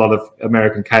to watch a lot of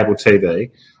American cable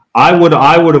TV. I would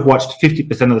have watched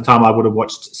 50% of the time. I would have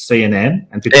watched CNN.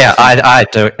 And yeah,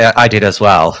 I did as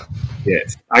well.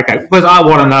 Yes. Okay, because I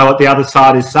want to know what the other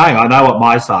side is saying. I know what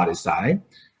my side is saying,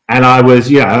 and I was,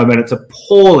 it's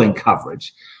appalling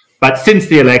coverage. But since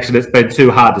the election, it's been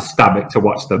too hard to stomach to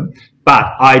watch them.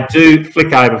 But I do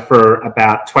flick over for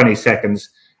about 20 seconds,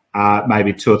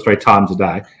 maybe 2 or 3 times a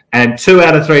day. And 2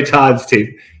 out of 3 times,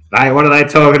 Tim, what are they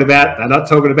talking about? They're not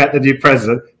talking about the new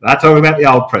president. They're talking about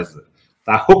the old president.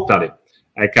 They're hooked on him.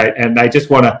 Okay, and they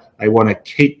just want to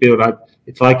keep building up.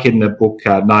 It's like in the book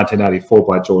 1984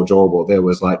 by George Orwell. There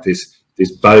was like this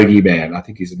bogeyman. I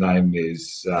think his name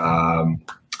is.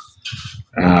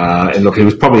 And look, he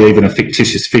was probably even a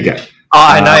fictitious figure. Oh,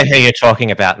 I know who you're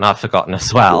talking about, and I've forgotten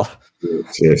as well.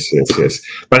 Yes.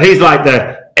 But he's like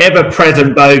the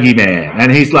ever-present bogeyman,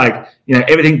 and he's like,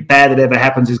 everything bad that ever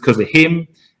happens is because of him,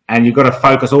 and you've got to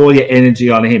focus all your energy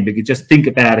on him because just think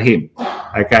about him.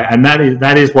 Okay, and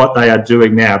that is what they are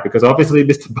doing now, because obviously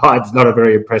Mr. Biden's not a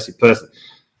very impressive person,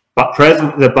 but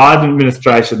the Biden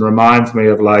administration reminds me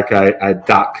of like a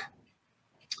duck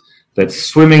that's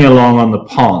swimming along on the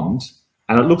pond.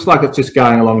 And it looks like it's just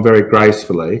going along very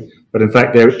gracefully. But in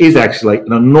fact, there is actually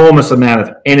an enormous amount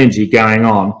of energy going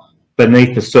on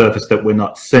beneath the surface that we're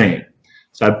not seeing.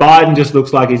 So Biden just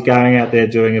looks like he's going out there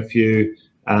doing a few,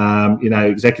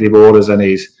 executive orders, and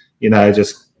he's,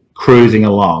 just cruising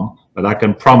along. But I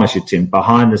can promise you, Tim,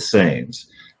 behind the scenes,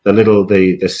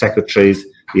 the secretaries,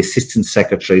 the assistant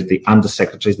secretaries, the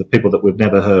undersecretaries, the people that we've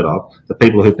never heard of, the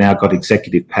people who've now got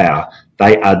executive power,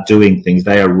 they are doing things.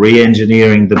 They are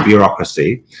re-engineering the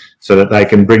bureaucracy so that they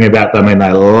can bring about them. I mean,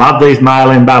 they love these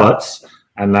mail-in ballots,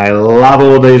 and they love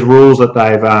all these rules that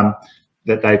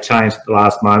they've changed at the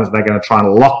last moment. They're going to try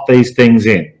and lock these things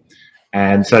in,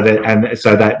 and so they used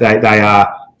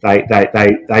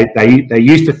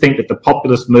to think that the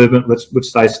populist movement,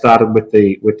 which they started with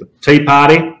the Tea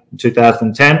Party in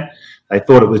 2010. They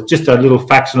thought it was just a little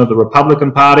faction of the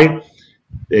Republican Party.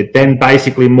 It then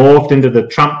basically morphed into the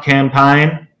Trump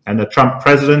campaign and the Trump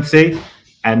presidency,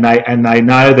 and they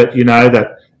know that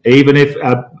that even if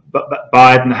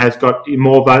Biden has got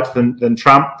more votes than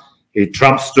Trump,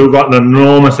 Trump's still got an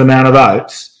enormous amount of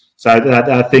votes. So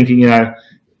they're thinking,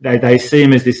 they see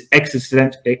him as this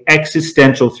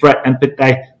existential threat, and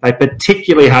they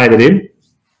particularly hated him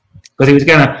because he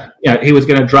was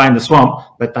going to drain the swamp,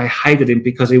 but they hated him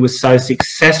because he was so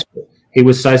successful. He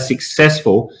was so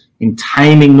successful in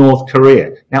taming North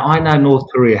Korea. Now, I know North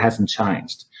Korea hasn't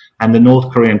changed, and the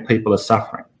North Korean people are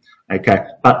suffering. Okay,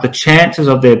 but the chances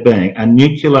of there being a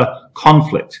nuclear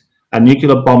conflict, a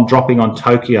nuclear bomb dropping on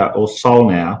Tokyo or Seoul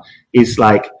now, is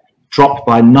like dropped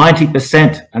by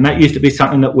 90%. And that used to be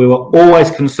something that we were always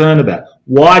concerned about.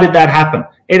 Why did that happen?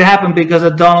 It happened because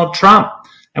of Donald Trump.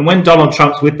 And when Donald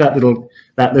Trump's with that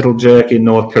little jerk in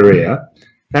North Korea,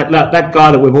 that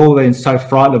guy that we've all been so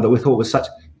frightened of, that we thought was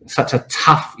such a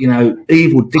tough,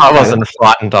 evil dictator. I wasn't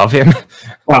frightened of him.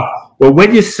 Well,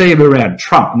 when you see him around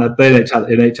Trump, and they've been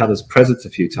in each other's presence a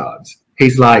few times,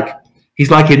 he's like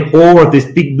in awe of this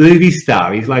big movie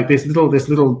star. He's like this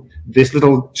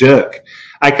little jerk.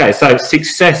 Okay, so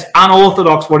success,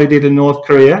 unorthodox what he did in North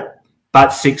Korea, but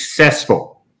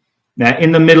successful. Now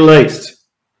in the Middle East,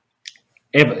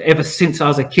 ever since I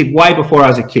was a kid, way before I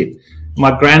was a kid,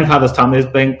 my grandfather's time, there's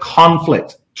been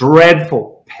conflict,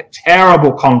 dreadful,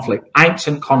 terrible conflict,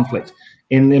 ancient conflict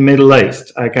in the Middle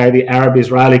East, okay, the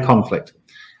Arab-Israeli conflict.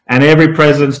 And every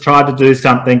president's tried to do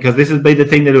something, because this would be the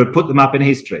thing that would put them up in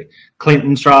history.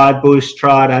 Clinton tried, Bush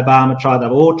tried, Obama tried,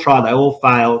 they all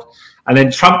failed. And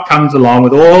then Trump comes along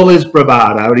with all his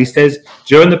bravado, and he says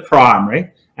during the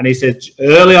primary, and he says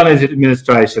early on in his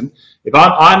administration, if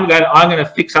I'm going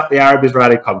to fix up the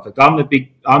Arab-Israeli conflict. I'm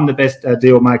the best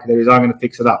deal maker there is. I'm going to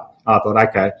fix it up. I thought,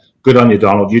 okay, good on you,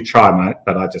 Donald. You try, mate.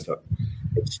 But I just thought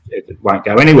it won't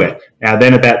go anywhere. Now,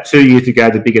 then about 2 years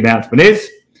ago, the big announcement is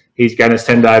he's going to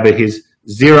send over his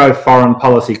zero foreign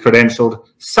policy credentialed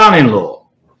son-in-law,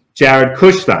 Jared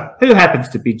Kushner, who happens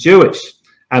to be Jewish.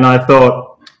 And I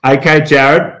thought, okay,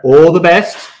 Jared, all the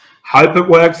best. Hope it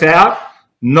works out.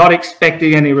 Not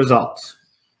expecting any results.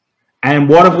 And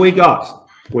what have we got?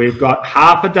 We've got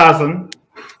half a dozen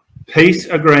peace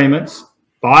agreements,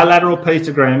 bilateral peace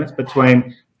agreements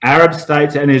between Arab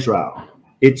states and Israel.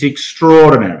 It's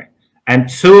extraordinary. And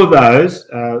two of those,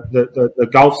 the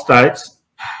Gulf states,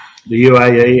 the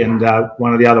UAE and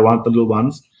one of the other ones, the little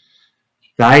ones,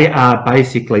 they are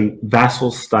basically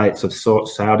vassal states of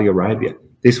Saudi Arabia.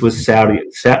 This was Saudi.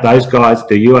 Those guys,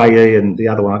 the UAE and the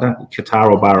other one,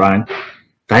 Qatar or Bahrain,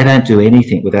 they don't do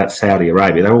anything without Saudi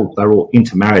Arabia. They're all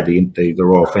intermarried, the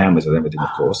royal families and everything, of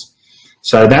course.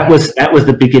 So that was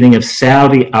the beginning of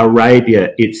Saudi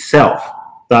Arabia itself,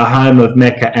 the home of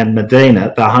Mecca and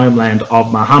Medina, the homeland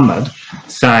of Muhammad,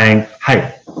 saying,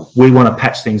 hey, we want to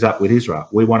patch things up with Israel.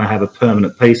 We want to have a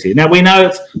permanent peace here. Now, we know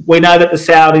that the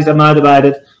Saudis are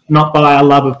motivated not by a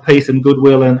love of peace and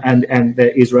goodwill and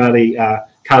their Israeli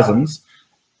cousins,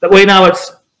 but we know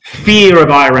it's fear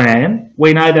of Iran.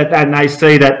 We know that, and they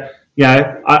see that,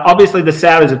 obviously the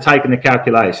Saudis have taken the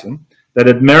calculation that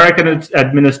American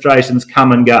administrations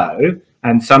come and go,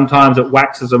 and sometimes it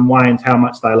waxes and wanes how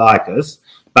much they like us.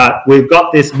 But we've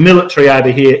got this military over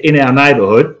here in our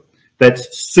neighbourhood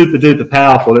that's super duper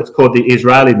powerful. It's called the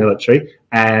Israeli military,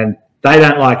 and they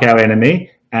don't like our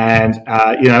enemy. And,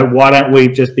 why don't we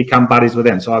just become buddies with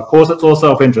them? So, of course, it's all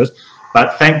self-interest,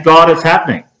 but thank God it's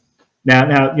happening.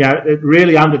 Now, it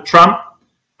really under Trump,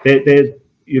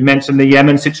 you mentioned the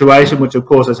Yemen situation, which, of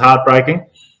course, is heartbreaking,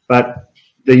 but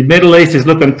the Middle East is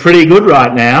looking pretty good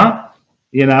right now.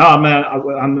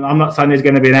 I'm not saying there's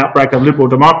going to be an outbreak of liberal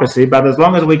democracy, but as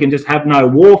long as we can just have no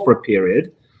war for a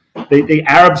period, the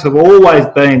Arabs have always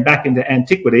been, back into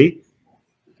antiquity,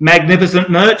 magnificent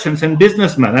merchants and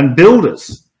businessmen and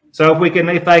builders. So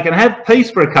if they can have peace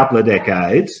for a couple of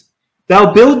decades,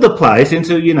 they'll build the place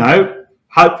into,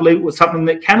 hopefully something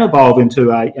that can evolve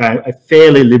into a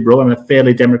fairly liberal and a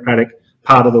fairly democratic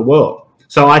part of the world.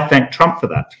 So I thank Trump for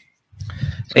that.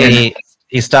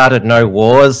 He started no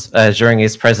wars during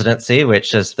his presidency,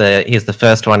 which is he's the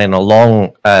first one in a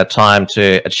long time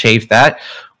to achieve that.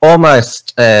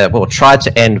 Almost, tried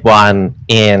to end one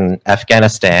in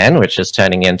Afghanistan, which is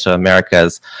turning into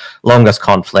America's longest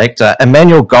conflict.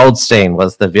 Emmanuel Goldstein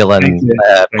was the villain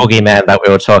boogeyman that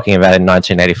we were talking about in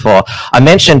 1984. I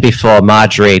mentioned before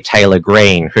Marjorie Taylor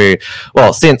Greene, who,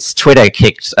 since Twitter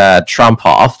kicked Trump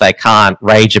off, they can't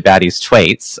rage about his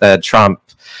tweets. Trump,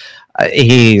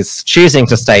 he's choosing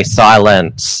to stay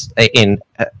silent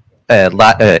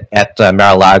at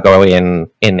Mar-a-Lago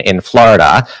in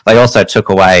Florida. They also took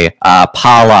away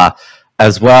Parler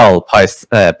as well post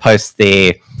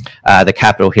the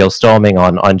Capitol Hill storming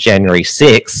on January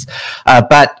 6th.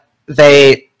 But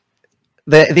the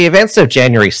events of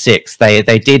January 6th,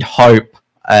 they did hope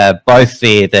both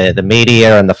the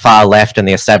media and the far left and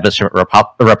the establishment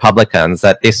Republicans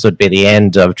that this would be the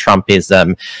end of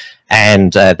Trumpism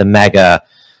and the MAGA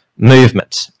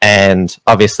movement. And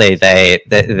obviously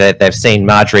they've seen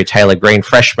Marjorie Taylor Greene,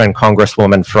 freshman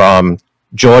congresswoman from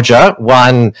Georgia,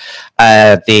 won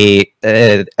the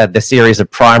series of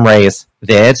primaries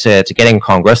there to get in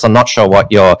Congress. I'm not sure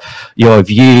what your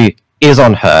view is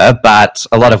on her, but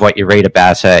a lot of what you read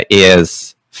about her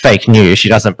is fake news. She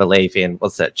doesn't believe in,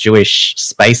 what's it, Jewish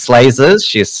space lasers.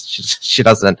 She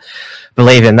doesn't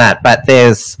believe in that. But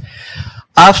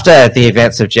after the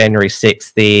events of January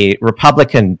 6th, the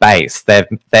Republican base,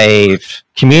 they've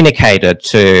communicated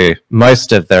to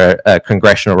most of the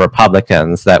congressional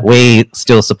Republicans that we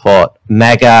still support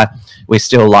MAGA, we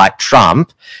still like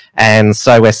Trump, and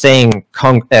so we're seeing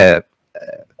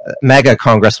MAGA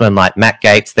congressmen like Matt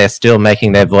Gaetz, they're still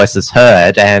making their voices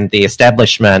heard, and the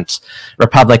establishment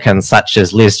Republicans such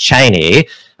as Liz Cheney,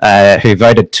 who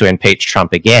voted to impeach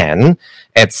Trump again,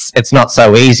 it's not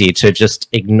so easy to just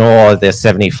ignore the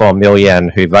 74 million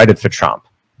who voted for Trump.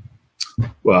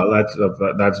 Well,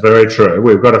 that's very true.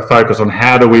 We've got to focus on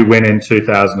how do we win in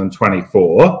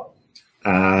 2024.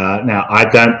 Now, I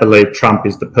don't believe Trump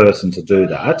is the person to do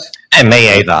that. And me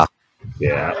either.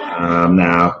 Yeah.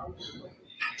 Now,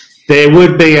 there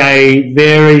would be a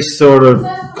very sort of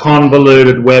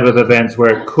convoluted web of events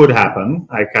where it could happen.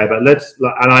 Okay, but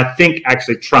and I think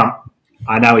actually Trump,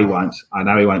 I know he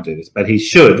won't do this, but he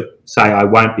should say, I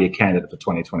won't be a candidate for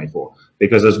 2024,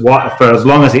 because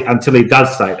until he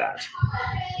does say that,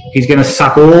 he's going to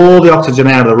suck all the oxygen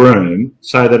out of the room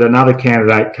so that another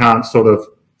candidate can't sort of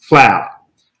flower.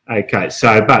 Okay,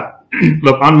 so, but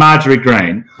look, on Marjorie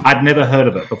Greene, I'd never heard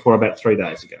of it before about 3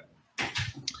 days ago.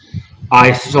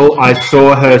 I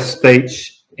saw her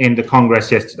speech in the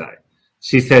Congress yesterday.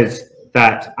 She says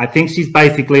that I think she's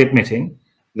basically admitting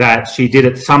that she did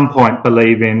at some point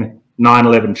believe in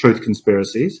 9/11 truth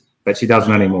conspiracies, but she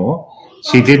doesn't anymore.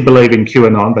 She did believe in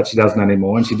QAnon, but she doesn't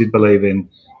anymore. And she did believe in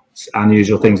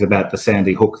unusual things about the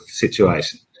Sandy Hook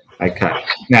situation. Okay.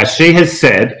 Now, she has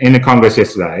said in the Congress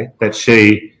yesterday that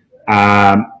she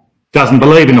doesn't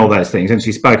believe in all those things, and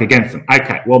she spoke against them.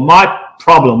 Okay. Well, my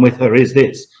problem with her is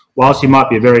this. While she might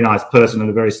be a very nice person and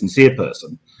a very sincere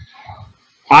person,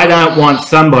 I don't want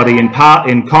somebody in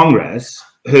Congress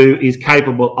who is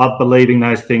capable of believing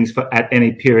those things at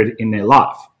any period in their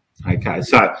life. Okay,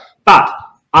 so, but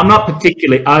I'm not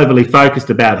particularly overly focused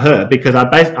about her, because I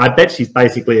bet she's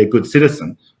basically a good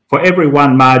citizen. For every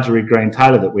one Marjorie Greene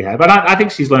Taylor that we have, and I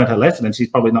think she's learned her lesson, and she's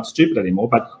probably not stupid anymore,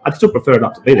 but I'd still prefer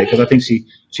not to be there, because I think she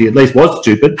at least was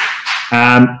stupid.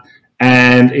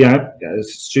 And, you know,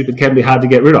 stupid can be hard to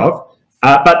get rid of.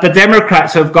 But the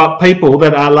Democrats have got people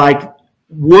that are like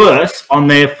worse on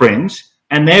their fringe,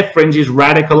 and their fringe is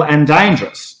radical and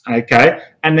dangerous, okay?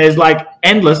 And there's like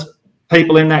endless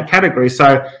people in that category.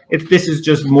 So this is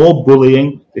just more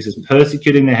bullying. This is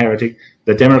persecuting the heretic.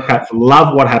 The Democrats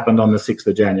love what happened on the 6th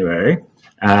of January.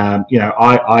 You know,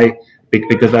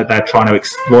 because they're trying to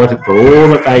exploit it for all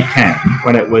that they can.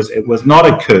 When it was not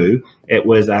a coup, it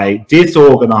was a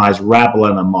disorganized rabble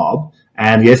and a mob.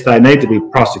 And yes, they need to be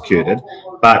prosecuted,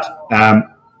 but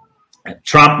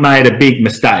Trump made a big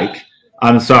mistake.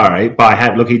 I'm sorry,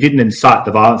 look, he didn't incite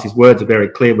the violence. His words are very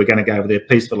clear. We're going to go over there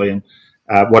peacefully and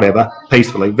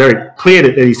peacefully. Very clear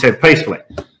that he said peacefully.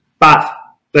 But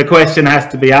the question has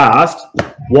to be asked,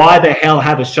 why the hell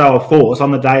have a show of force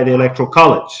on the day of the Electoral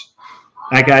College?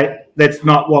 Okay, that's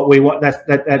not what we want.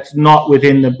 That's not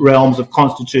within the realms of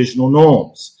constitutional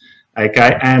norms.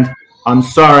 Okay, and I'm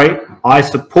sorry, I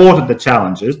supported the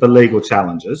challenges, the legal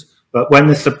challenges, but when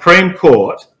the Supreme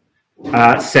Court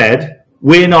said,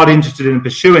 we're not interested in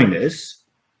pursuing this,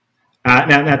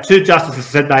 now two justices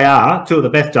said they are, two of the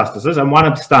best justices, and one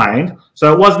abstained,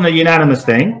 so it wasn't a unanimous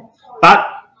thing, but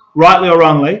rightly or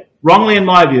wrongly in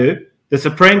my view, the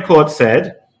Supreme Court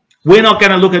said, we're not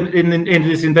going to look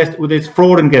into this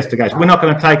fraud investigation. We're not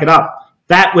going to take it up.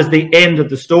 That was the end of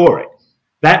the story.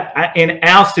 That in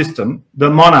our system, the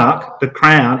monarch, the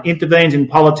crown, intervenes in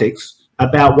politics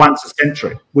about once a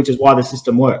century, which is why the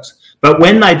system works. But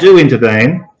when they do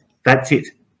intervene, that's it.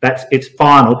 It's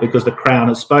final, because the crown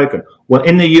has spoken. Well,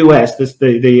 in the US,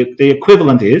 the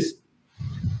equivalent is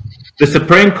the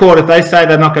Supreme Court, if they say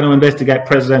they're not going to investigate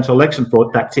presidential election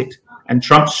fraud, that's it. And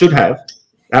Trump should have.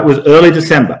 That was early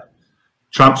December.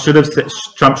 Trump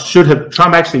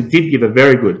actually did give a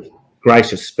very good,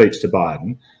 gracious speech to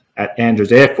Biden at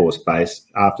Andrews Air Force Base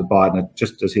after Biden,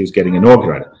 just as he was getting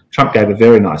inaugurated. Trump gave a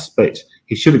very nice speech.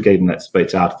 He should have given that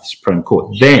speech after the Supreme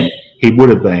Court. Then he would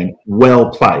have been well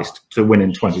placed to win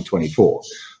in 2024.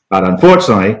 But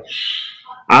unfortunately,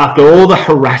 after all the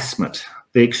harassment,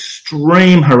 the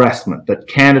extreme harassment that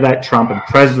candidate Trump and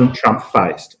President Trump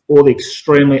faced, all the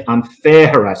extremely unfair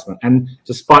harassment, and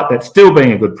despite that still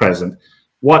being a good president,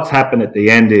 what's happened at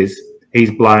the end is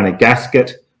he's blown a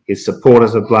gasket. His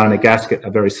supporters have blown a gasket,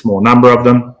 a very small number of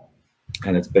them,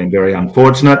 and it's been very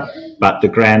unfortunate. But the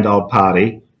grand old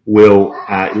party will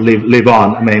live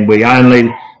on. I mean, we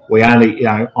only, you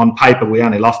know, on paper, we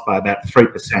only lost by about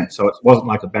 3%. So it wasn't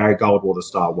like a Barry Goldwater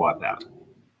style wipeout.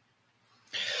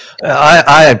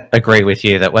 I agree with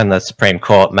you that when the Supreme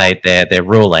Court made their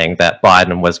ruling that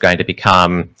Biden was going to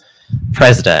become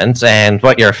president, and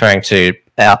what you're referring to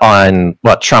on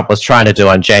what Trump was trying to do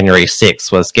on January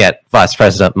 6th was get Vice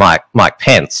President Mike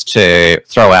Pence to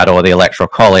throw out all the Electoral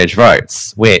College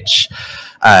votes, which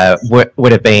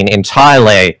would have been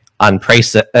entirely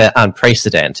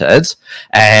unprecedented,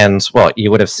 and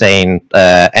you would have seen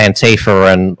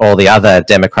Antifa and all the other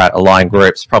Democrat aligned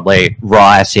groups probably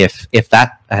riot if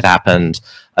that had happened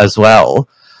as well.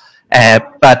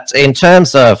 But in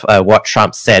terms of what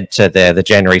Trump said to the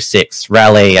January 6th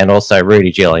rally, and also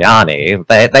Rudy Giuliani,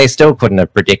 they still couldn't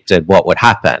have predicted what would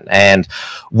happen. And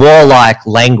warlike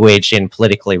language in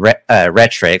politically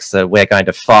rhetoric, so we're going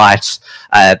to fight,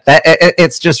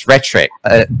 it's just rhetoric.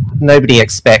 Nobody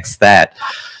expects that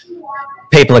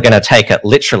people are going to take it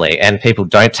literally, and people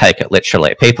don't take it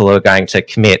literally. People are going to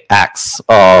commit acts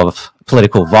of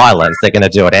political violence. They're going to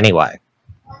do it anyway.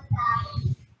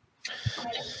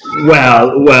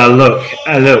 Well, look.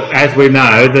 As we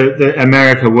know,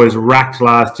 America was racked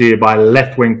last year by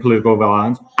left-wing political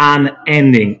violence,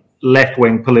 unending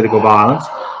left-wing political violence.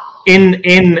 In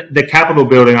the Capitol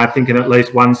building, I think in at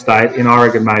least one state, in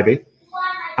Oregon maybe.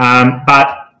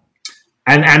 But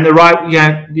the right,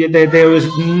 there was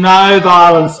no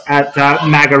violence at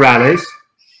MAGA rallies,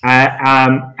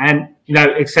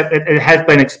 except it has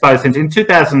been exposed since in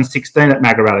 2016 at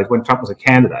MAGA rallies when Trump was a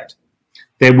candidate.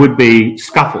 There would be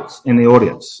scuffles in the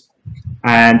audience,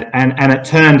 and it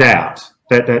turned out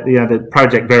that the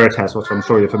Project Veritas, which I'm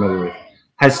sure you're familiar with,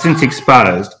 has since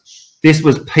exposed this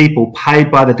was people paid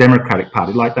by the Democratic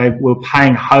Party, like they were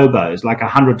paying hobos like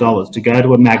 $100 to go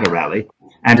to a MAGA rally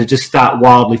and to just start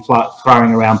wildly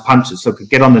throwing around punches so it could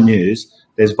get on the news.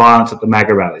 There's violence at the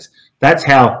MAGA rallies. That's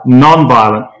how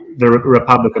non-violent the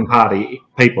Republican Party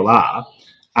people are.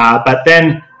 But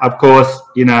then, of course,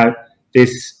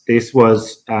 this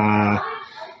was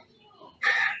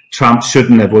Trump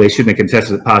shouldn't have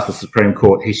contested it past the Supreme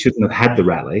Court. He shouldn't have had the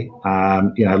rally.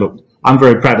 Look, I'm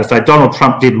very proud to say Donald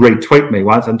Trump did retweet me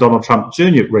once, and Donald Trump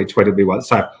Jr. retweeted me once.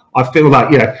 So I feel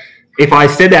like, if I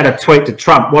send out a tweet to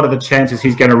Trump, what are the chances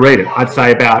he's going to read it? I'd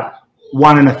say about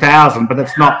 1 in 1,000, but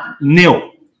it's not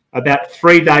nil. About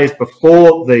 3 days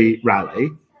before the rally,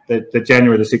 the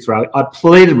January the 6th rally, I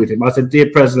pleaded with him. I said,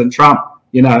 "Dear President Trump,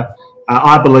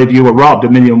 I believe you were robbed a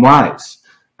million ways,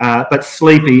 but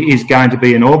Sleepy is going to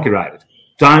be inaugurated.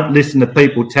 Don't listen to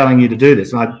people telling you to do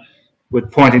this." And I was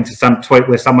pointing to some tweet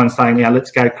where someone's saying,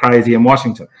 "Let's go crazy in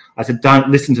Washington." I said, "Don't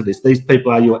listen to this. These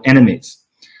people are your enemies."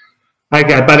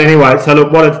 Okay, but anyway, so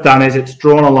look, what it's done is it's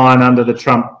drawn a line under the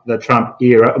Trump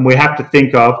era, and we have to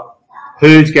think of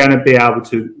who's going to be able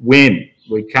to win.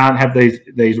 We can't have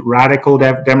these radical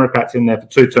Democrats in there for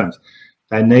 2 terms.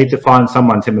 They need to find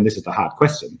someone, Tim, and this is the hard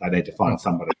question. They need to find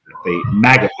somebody that the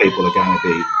MAGA people are going to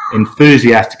be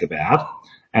enthusiastic about,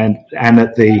 and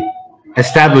that the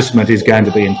establishment is going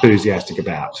to be enthusiastic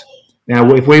about. Now,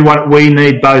 we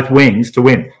need both wings to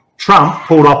win. Trump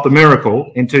pulled off the miracle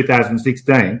in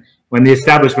 2016 when the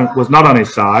establishment was not on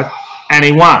his side, and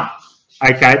he won.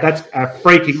 Okay, that's a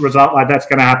freaky result. Like that's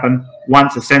going to happen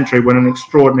once a century when an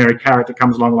extraordinary character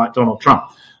comes along like Donald Trump.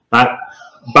 But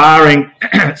barring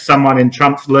someone in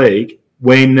Trump's league,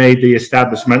 we need the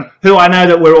establishment, who I know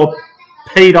that we're all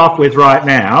peed off with right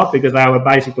now because they were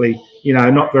basically,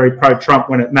 not very pro-Trump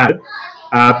when it mattered.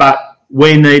 But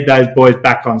we need those boys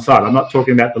back on side. I'm not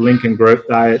talking about the Lincoln Group.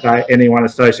 Anyone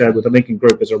associated with the Lincoln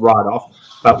Group is a write-off.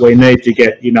 But we need to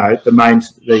get,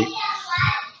 the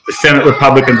Senate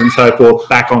Republicans and so forth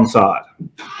back on side.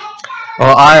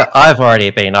 Well, I've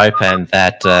already been open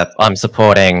that I'm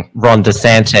supporting Ron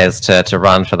DeSantis to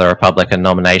run for the Republican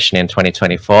nomination in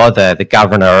 2024, the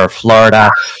governor of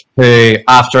Florida, who,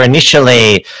 after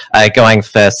initially going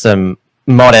for some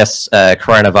modest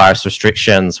coronavirus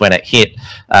restrictions when it hit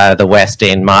the West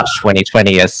in March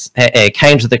 2020, it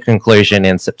came to the conclusion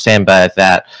in September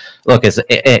that, look,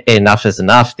 enough is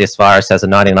enough. This virus has a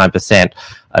 99%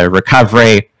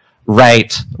 recovery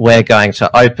rate. We're going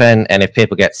to open, and if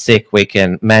people get sick, we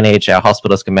can manage, our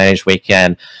hospitals can manage, we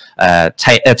can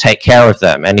take care of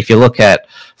them. And if you look at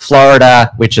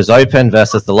Florida, which is open,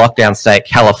 versus the lockdown state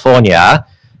California,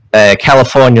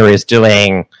 California is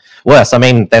doing worse. I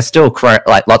mean, there's still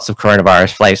lots of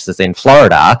coronavirus places in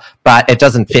Florida, but it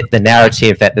doesn't fit the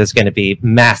narrative that there's going to be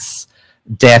mass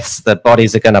deaths, the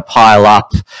bodies are going to pile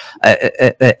up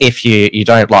if you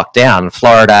don't lock down.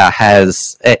 Florida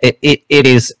has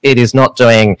it is not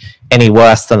doing any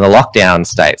worse than the lockdown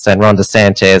states. And Ron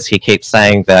DeSantis, he keeps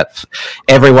saying that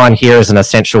everyone here is an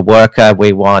essential worker.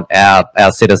 We want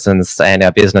our citizens and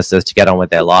our businesses to get on with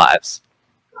their lives.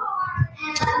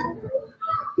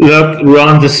 Look,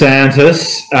 Ron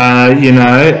DeSantis,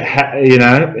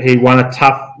 he won a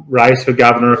tough race for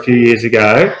governor a few years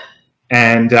ago,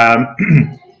 and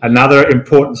another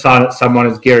important sign that someone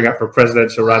is gearing up for a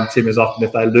presidential run, Tim, is often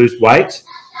if they lose weight,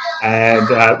 and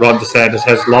Ron DeSantis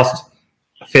has lost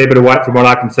a fair bit of weight from what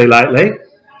I can see lately.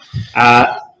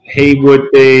 He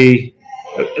would be.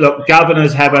 Look,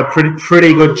 governors have a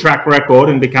pretty good track record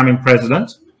in becoming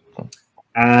president,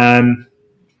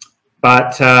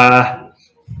 but I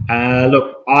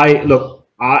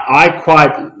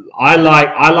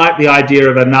like the idea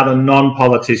of another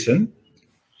non-politician.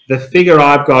 The figure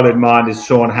I've got in mind is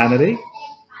Sean Hannity,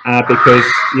 because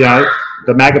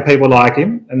the MAGA people like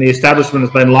him, and the establishment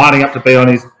has been lining up to be on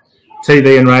his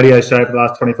TV and radio show for the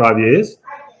last 25 years.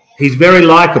 He's very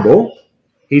likable.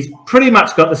 He's pretty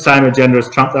much got the same agenda as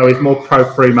Trump, though he's more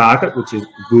pro-free market, which is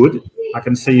good. I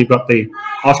can see you've got the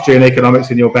Austrian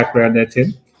economics in your background there,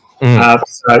 Tim.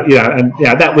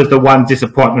 That was the one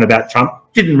disappointment about Trump.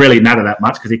 Didn't really matter that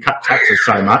much because he cut taxes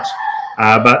so much,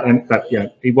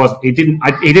 he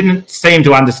didn't seem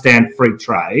to understand free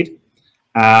trade.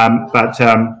 I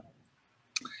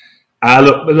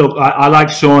like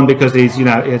Sean because he's,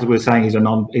 as we were saying, he's a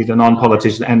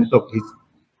non-politician, and look,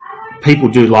 people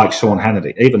do like Sean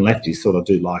Hannity. Even lefties sort of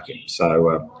do like him.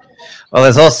 So. Well,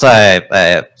 there's also,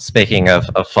 speaking of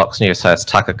Fox News host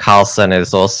Tucker Carlson,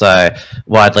 is also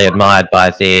widely admired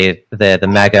by the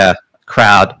MAGA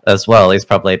crowd as well. He's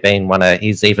probably been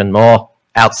he's even more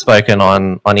outspoken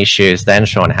on issues than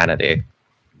Sean Hannity.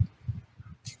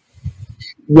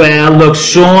 Well, look,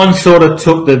 Sean sort of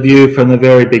took the view from the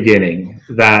very beginning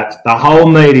that the whole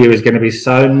media is going to be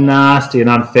so nasty and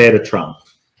unfair to Trump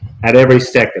at every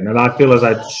second. And I feel as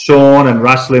though Sean and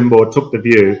Rush Limbaugh took the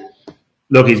view,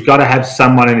 look, he's got to have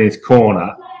someone in his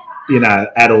corner,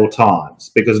 at all times,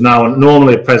 because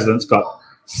normally a president's got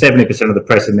 70% of the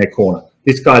press in their corner.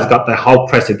 This guy's got the whole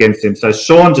press against him. So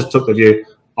Sean just took the view,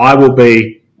 I will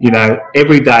be,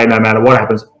 every day, no matter what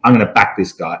happens, I'm going to back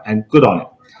this guy, and good on him.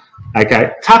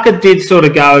 Okay. Tucker did sort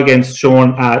of go against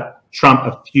Trump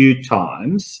a few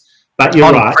times, but you're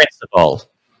right. On principle.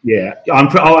 Yeah,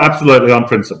 absolutely on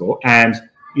principle. And,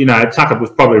 Tucker was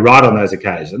probably right on those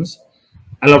occasions.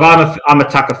 And look, I'm a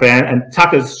Tucker fan, and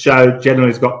Tucker's show generally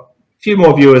has got a few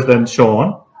more viewers than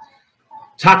Sean.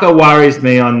 Tucker worries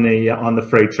me on the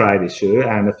free trade issue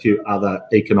and a few other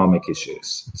economic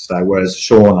issues. So whereas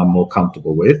Sean I'm more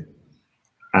comfortable with.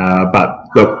 But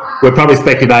look, we're probably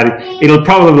speculating. It'll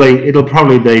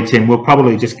probably be, Tim, we'll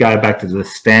probably just go back to the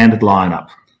standard lineup.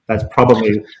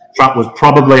 Trump was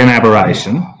probably an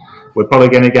aberration. We're probably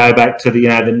going to go back to the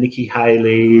Nikki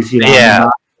Haley's,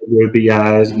 the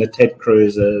Rubios and the Ted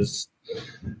Cruz's.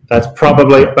 That's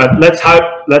probably, but let's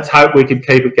hope we can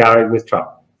keep it going with Trump.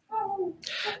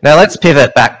 Now let's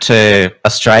pivot back to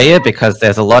Australia, because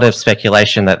there's a lot of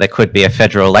speculation that there could be a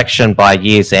federal election by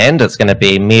year's end. It's going to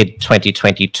be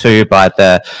mid-2022 by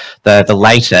the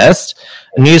latest.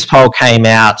 A news poll came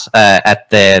out at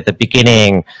the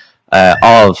beginning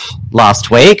of last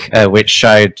week, which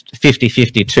showed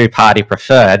 50-50 two-party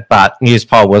preferred, but news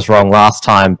poll was wrong last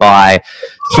time by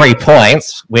 3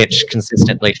 points, which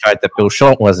consistently showed that Bill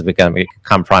Shorten was going to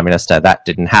become Prime Minister. That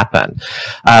didn't happen.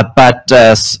 But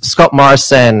Scott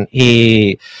Morrison,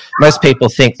 most people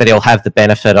think that he'll have the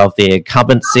benefit of the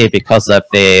incumbency because of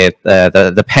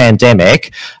the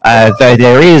pandemic, though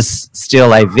there is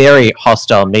still a very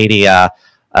hostile media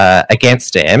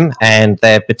against him, and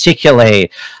they're particularly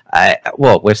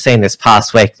we've seen this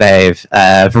past week, they've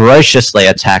ferociously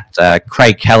attacked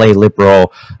Craig Kelly,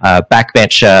 Liberal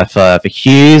backbencher for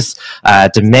Hughes,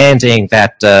 demanding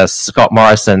that Scott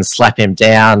Morrison slap him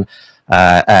down,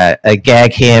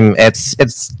 gag him.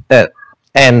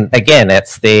 And again,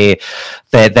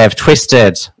 they've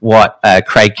twisted what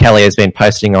Craig Kelly has been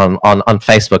posting on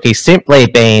Facebook. He's simply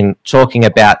been talking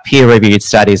about peer-reviewed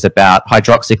studies about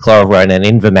hydroxychloroquine and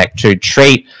Invermectin to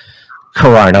treat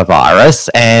coronavirus,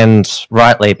 and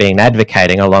rightly been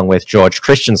advocating, along with George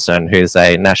Christensen, who's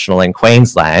a national in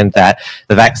Queensland, that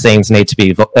the vaccines need to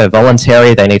be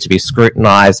voluntary. They need to be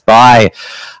scrutinised by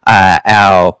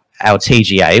our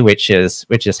TGA, which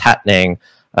is happening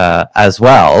as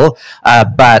well.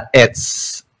 But it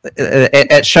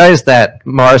shows that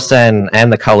Morrison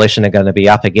and the coalition are going to be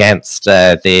up against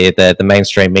the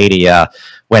mainstream media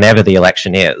whenever the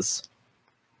election is.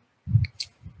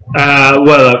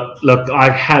 Well, look, I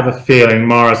have a feeling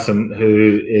Morrison,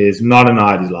 who is not an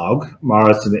ideologue,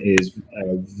 Morrison is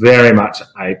very much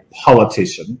a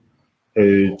politician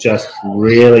who just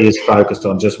really is focused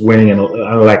on just winning an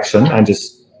election and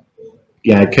just,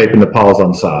 keeping the polls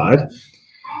on side.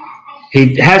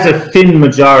 He has a thin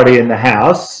majority in the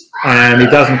House, and he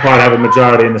doesn't quite have a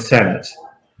majority in the Senate.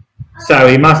 So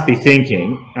he must be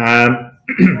thinking,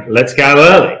 let's go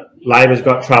early. Labor's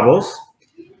got troubles.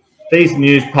 These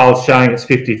news polls showing it's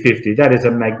 50-50, that is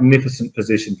a magnificent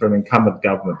position for an incumbent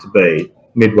government to be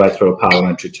midway through a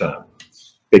parliamentary term,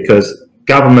 because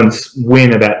governments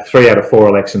win about 3 out of 4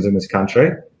 elections in this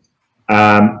country,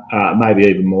 maybe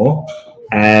even more.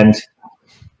 And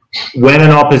when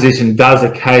an opposition does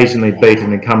occasionally beat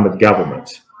an incumbent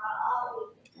government,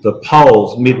 the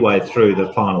polls midway through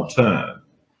the final term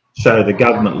show the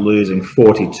government losing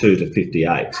 42 to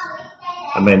 58.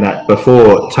 I mean, that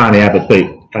before Tony Abbott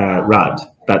beat Rudd,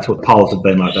 that's what polls have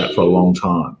been like that for a long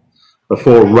time.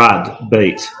 Before Rudd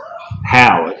beat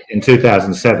Howard in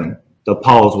 2007, the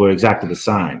polls were exactly the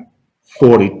same.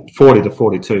 40 to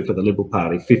 42 for the Liberal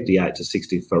Party, 58 to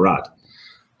 60 for Rudd.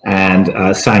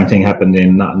 And same thing happened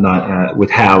in with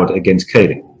Howard against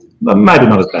Keating. Maybe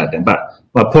not as bad then, but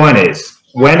my point is,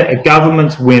 when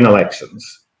governments win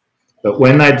elections, but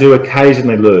when they do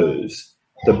occasionally lose,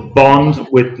 the bond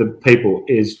with the people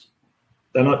is,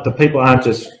 the people aren't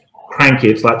just cranky,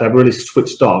 it's like they've really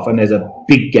switched off and there's a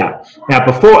big gap. Now,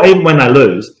 before, even when they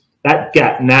lose, that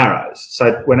gap narrows.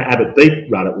 So when Abbott beat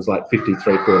Rudd, it was like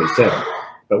 53-47.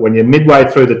 But when you're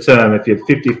midway through the term, if you're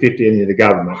 50-50 and you're the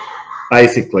government,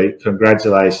 basically,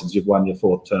 congratulations, you've won your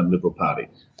 4th term Liberal Party.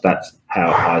 That's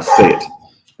how I see it.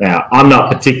 Now, I'm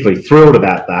not particularly thrilled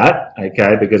about that,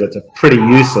 okay, because it's a pretty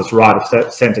useless right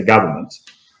of centre government,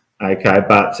 okay,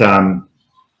 but, you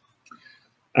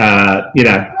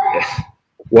know,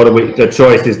 what are we? The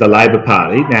choice is the Labor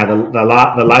Party. Now,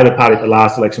 the Labor Party at the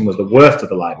last election was the worst of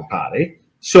the Labor Party.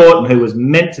 Shorten, who was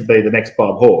meant to be the next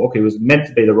Bob Hawke, who was meant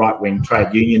to be the right-wing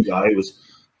trade union guy, who was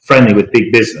friendly with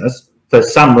big business, for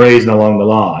some reason along the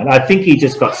line, I think he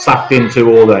just got sucked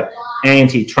into all the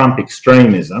anti-Trump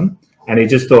extremism, and he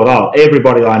just thought, oh,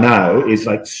 everybody I know is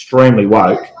like extremely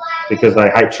woke because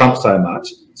they hate Trump so much.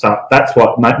 So that's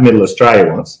what Middle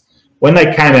Australia wants. When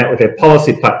they came out with their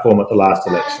policy platform at the last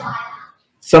election,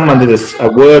 someone did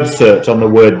a word search on the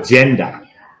word gender,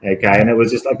 okay, and it was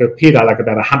just like appeared like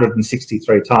about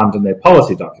 163 times in their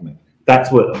policy document.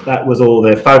 That was all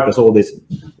their focus, all this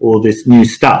new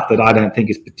stuff that I don't think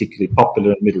is particularly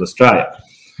popular in Middle Australia.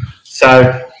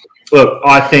 So, look,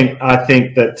 I think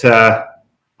that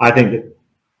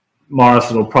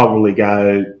Morrison will probably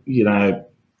go, you know,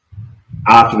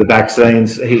 after the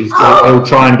vaccines, he'll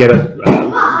try and get it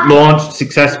launched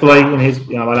successfully in his.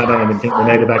 You know, I don't even think we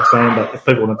need a vaccine, but if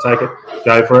people want to take it,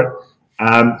 go for it.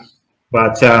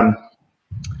 But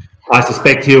I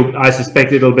suspect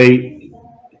it'll be.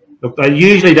 Look, they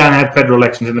usually don't have federal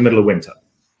elections in the middle of winter,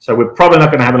 so we're probably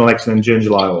not going to have an election in June,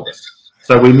 July, August.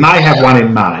 So we may have one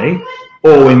in May,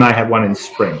 or we may have one in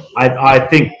spring. I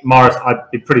think I'd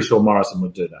be pretty sure Morrison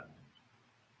would do that.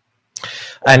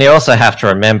 And you also have to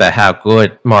remember how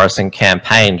good Morrison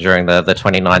campaigned during the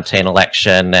 2019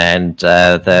 election, and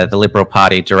the Liberal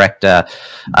Party director,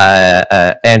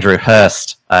 Andrew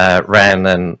Hurst, ran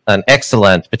an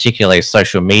excellent, particularly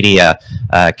social media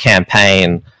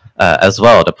campaign as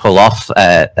well to pull off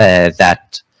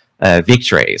that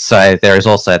victory. So there is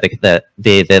also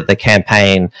the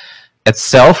campaign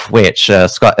itself, which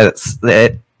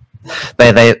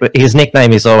his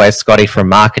nickname is always Scotty from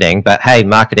marketing, but hey,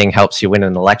 marketing helps you win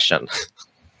an election.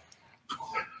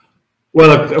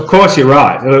 Well, of course you're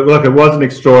right. Look, it was an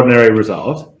extraordinary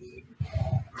result,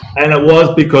 and it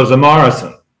was because of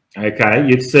Morrison. Okay,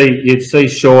 you'd see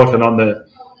Shorten on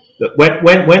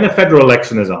when a federal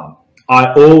election is on.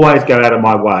 I always go out of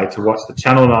my way to watch the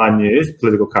Channel 9 News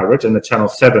political coverage and the Channel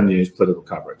 7 News political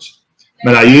coverage. I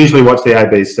mean, I usually watch the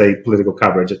ABC political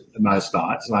coverage at most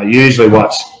nights, and I usually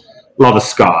watch a lot of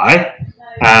Sky.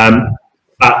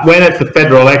 But when it's the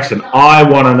federal election, I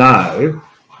want to know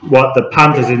what the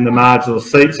punters in the marginal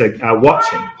seats are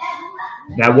watching.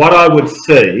 Now, what I would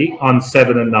see on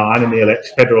 7 and 9 in the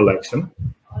federal election,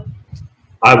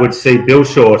 I would see Bill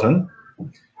Shorten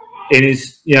in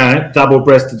his, you know,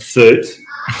 double-breasted suit,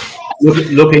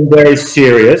 looking very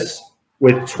serious,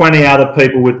 with 20 other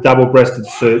people with double-breasted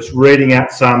suits reading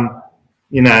out some,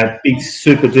 you know, big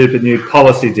super-duper new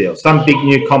policy deal, some big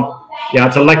new, you know,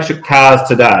 it's electric cars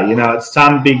today, you know, it's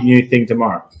some big new thing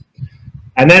tomorrow.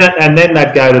 And then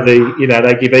they'd go to the, you know,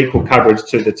 they give equal coverage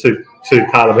to the two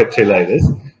parliamentary leaders.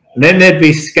 And then there'd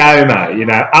be ScoMo, you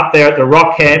know, up there at the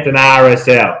Rockhampton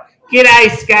RSL. G'day,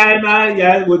 ScoMo,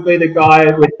 yeah, would be the guy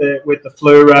with the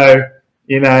fluoro,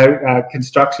 you know,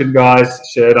 construction guy's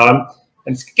shirt on.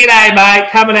 And g'day, mate,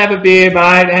 come and have a beer,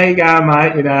 mate. How you going,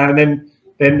 mate? You know, and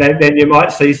then you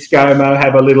might see ScoMo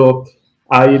have a little,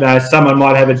 you know, someone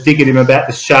might have a dig at him about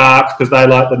the Sharks because they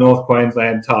like the North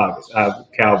Queensland Tigers,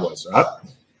 Cowboys, right?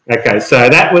 Okay, so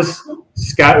that was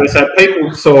so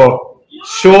people saw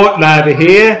Shorten over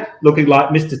here, looking like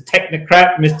Mr.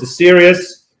 Technocrat, Mr.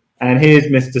 Serious, and here's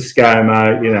Mr.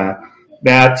 ScoMo. You know,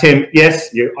 now Tim,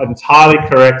 yes, you're entirely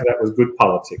correct. That was good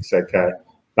politics, okay,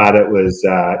 but it was,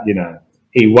 you know,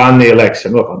 he won the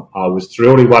election. Look, I was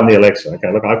thrilled he won the election.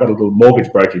 Okay, look, I've got a little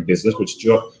mortgage broking business which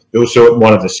Bill Shorten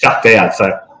wanted to shut down,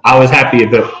 so I was happy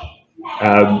that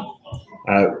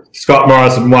Scott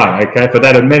Morrison won. Okay, for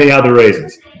that and many other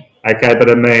reasons. Okay, but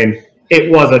I mean,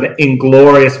 it was an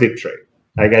inglorious victory.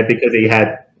 Okay, because he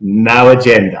had no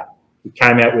agenda. He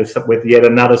came out with yet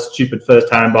another stupid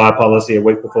first home buyer policy a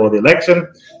week before the election,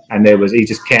 and he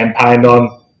just campaigned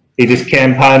on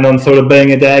sort of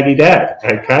being a daggy dad.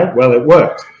 Okay, well, it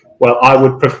worked. Well, I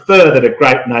would prefer that a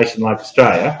great nation like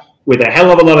Australia, with a hell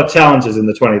of a lot of challenges in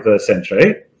the 21st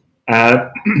century,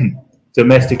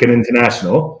 domestic and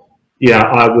international, you know,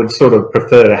 I would sort of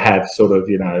prefer to have sort of,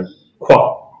 you know,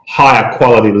 higher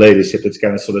quality leadership that's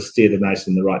going to sort of steer the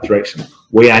nation in the right direction.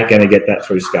 We ain't going to get that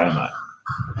through ScoMo.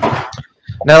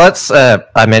 Now let's,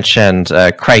 I mentioned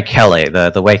Craig Kelly,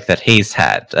 the week that he's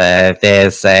had.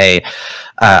 There's a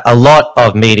lot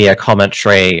of media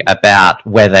commentary about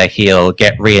whether he'll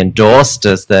get re-endorsed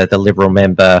as the Liberal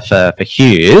member for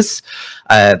Hughes.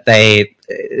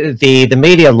 The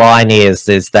media line is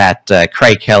that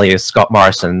Craig Kelly is Scott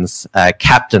Morrison's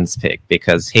captain's pick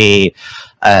because he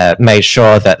made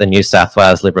sure that the New South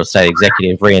Wales Liberal State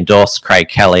Executive re-endorsed Craig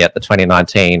Kelly at the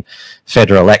 2019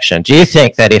 federal election. Do you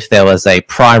think that if there was a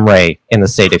primary in the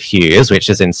seat of Hughes,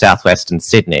 which is in southwestern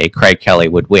Sydney, Craig Kelly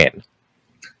would win?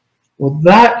 Well,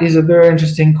 that is a very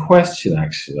interesting question,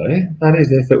 actually. That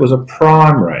is, if it was a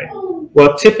primary.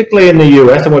 Well, typically in the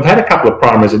US, and we've had a couple of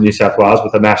primaries in New South Wales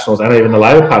with the Nationals and even the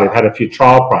Labor Party have had a few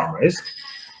trial primaries,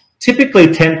 typically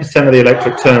 10% of the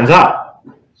electorate turns up.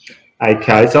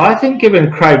 Okay, so I think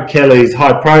given Craig Kelly's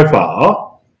high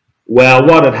profile, well,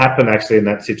 what had happened actually in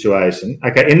that situation?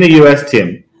 Okay, in the US,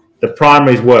 Tim, the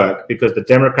primaries work because the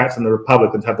Democrats and the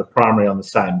Republicans have the primary on the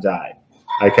same day.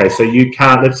 Okay, so you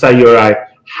can't, let's say you're a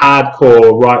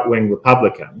hardcore right-wing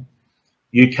Republican,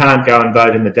 you can't go and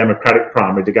vote in the Democratic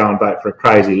primary to go and vote for a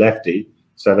crazy lefty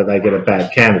so that they get a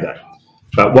bad candidate.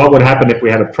 But what would happen if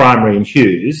we had a primary in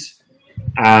Hughes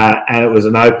and it was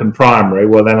an open primary?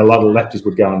 Well, then a lot of lefties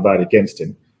would go and vote against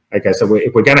him. Okay, so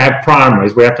if we're going to have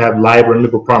primaries, we have to have Labor and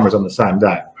Liberal primaries on the same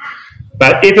day.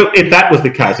 But if that was the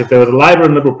case, if there was a Labor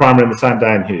and Liberal primary on the same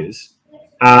day in Hughes,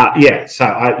 yeah,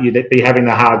 so you'd be having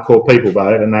the hardcore people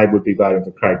vote and they would be voting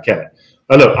for Craig Kelly.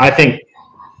 But look, I think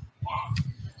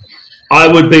I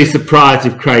would be surprised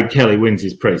if Craig Kelly wins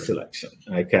his pre-selection,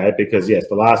 okay? Because, yes,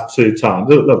 the last two times,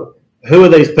 look, who are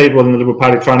these people in the Liberal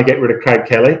Party trying to get rid of Craig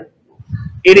Kelly?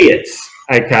 Idiots,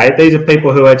 okay? These are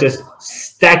people who are just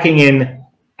stacking in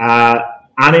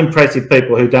unimpressive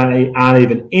people who aren't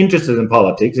even interested in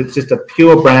politics. It's just a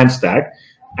pure brand stack,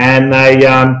 and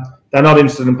they're not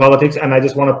interested in politics, and they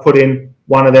just want to put in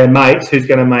one of their mates who's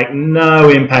going to make no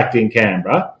impact in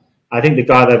Canberra. I think the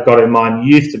guy they've got in mind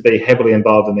used to be heavily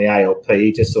involved in the ALP.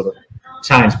 He just sort of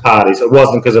changed parties. It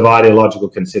wasn't because of ideological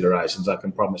considerations, I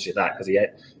can promise you that, because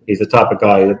he's the type of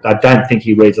guy who I don't think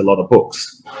he reads a lot of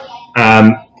books.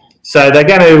 So they're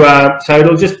going to, so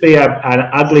it'll just be an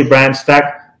ugly brand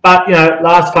stack. But, you know,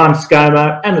 last time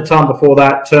ScoMo and the time before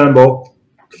that, Turnbull,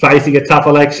 facing a tough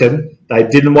election, they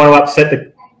didn't want to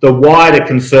upset the wider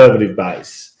Conservative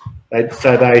base.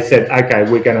 So they said, okay,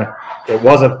 it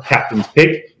was a captain's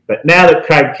pick. But now that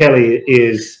Craig Kelly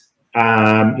is,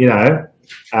 you know,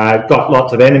 got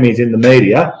lots of enemies in the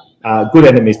media, good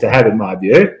enemies to have in my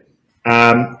view,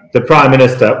 the Prime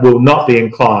Minister will not be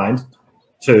inclined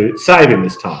to save him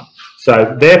this time.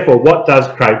 So therefore, what does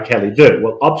Craig Kelly do?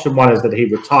 Well, option one is that he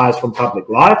retires from public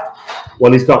life.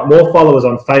 Well, he's got more followers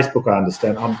on Facebook, I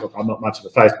understand. I'm not much of a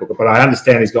Facebooker, but I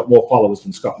understand he's got more followers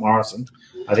than Scott Morrison.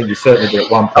 I think he certainly did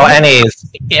at one point. Oh, and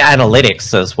his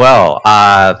analytics as well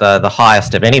are the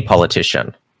highest of any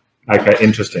politician. Okay,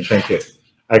 interesting. Thank you.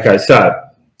 Okay, so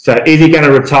is he going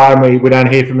to retire and we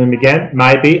don't hear from him again?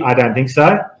 Maybe. I don't think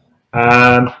so.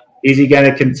 Is he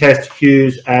going to contest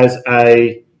Hughes as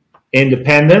a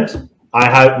independent? I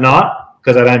hope not,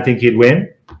 because I don't think he'd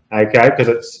win. Okay, because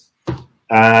it's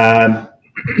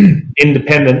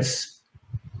independents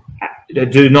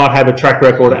do not have a track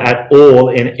record at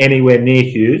all in anywhere near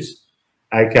Hughes.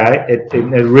 Okay, in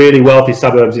the really wealthy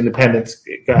suburbs, independents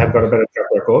have got a better track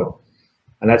record,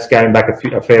 and that's going back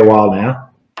a fair while now.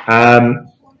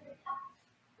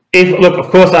 Look, of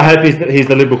course, I hope he's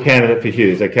the Liberal candidate for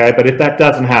Hughes. Okay, but if that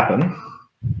doesn't happen,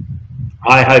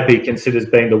 I hope he considers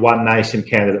being the One Nation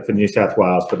candidate for New South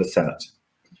Wales for the Senate,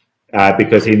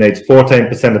 because he needs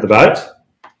 14% of the vote,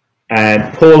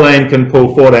 and Pauline can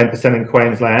pull 14% in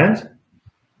Queensland.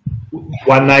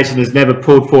 One Nation has never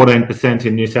pulled 14%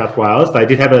 in New South Wales. They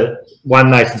did have a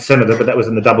One Nation senator, but that was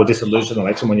in the double dissolution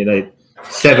election when you need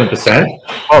 7%.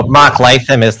 Well, Mark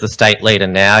Latham is the state leader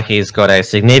now. He's got a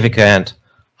significant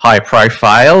high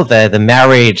profile. The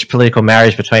marriage, political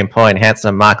marriage between Pauline Hanson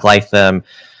and Mark Latham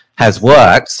has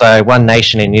worked. So One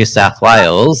Nation in New South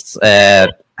Wales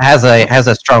has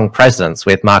a strong presence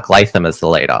with Mark Latham as the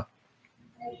leader.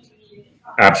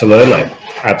 Absolutely,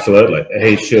 absolutely.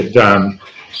 He should.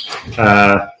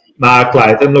 Mark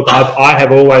Latham. Look, I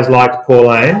have always liked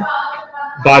Pauline.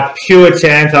 By pure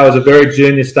chance, I was a very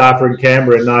junior staffer in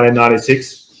Canberra in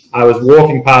 1996. I was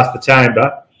walking past the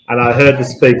chamber and I heard the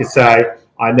speaker say,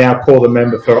 "I now call the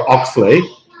member for Oxley,"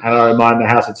 and I remind the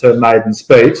House it's her maiden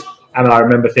speech. And I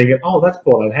remember thinking, "Oh, that's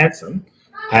Pauline Hanson."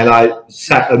 And I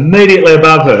sat immediately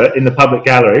above her in the public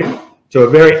gallery to a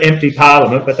very empty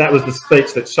parliament, but that was the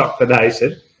speech that shocked the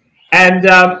nation. And,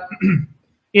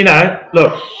 you know,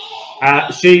 look,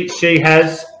 she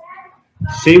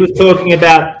was talking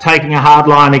about taking a hard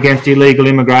line against illegal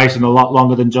immigration a lot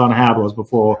longer than John Howard was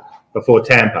before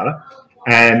Tampa.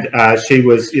 And she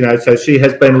was, you know, so she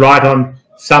has been right on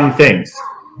some things.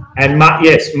 And Mark,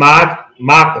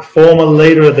 the former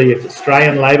leader of the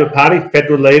Australian Labor Party,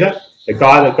 federal leader, the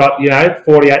guy that got, you know,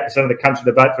 48% of the country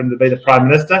to vote for him to be the Prime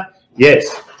Minister,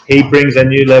 yes, he brings a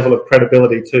new level of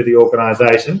credibility to the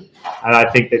organisation. And I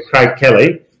think that Craig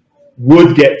Kelly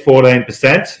would get 14%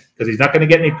 because he's not going to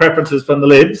get any preferences from the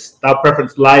Libs. They'll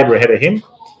preference Labor ahead of him.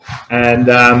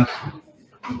 And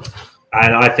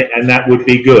I think, and that would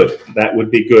be good. That would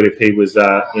be good if he was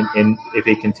if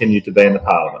he continued to be in the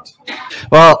Parliament.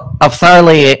 Well, I've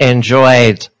thoroughly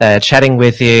enjoyed chatting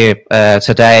with you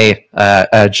today,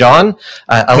 John.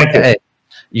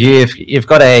 You've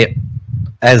got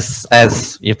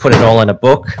as you've put it all in a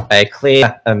book, a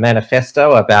clear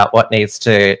manifesto about what needs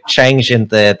to change in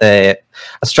the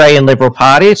Australian Liberal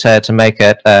Party to make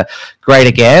it great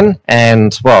again.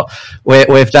 And, well,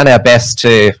 we've done our best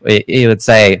to, you would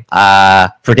say,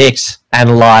 predict,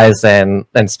 analyse and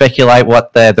speculate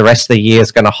what the rest of the year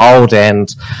is going to hold. And,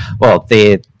 well,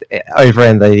 over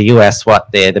in the US,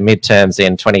 what the midterms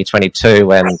in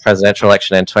 2022 and presidential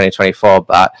election in 2024.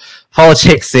 But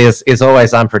politics is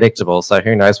always unpredictable. So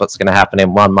who knows what's going to happen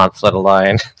in 1 month, let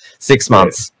alone 6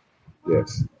 months.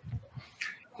 Yes.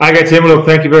 Okay, Tim, look,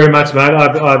 thank you very much, mate.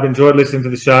 I've enjoyed listening to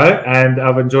the show and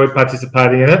I've enjoyed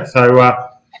participating in it. So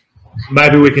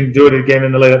maybe we can do it again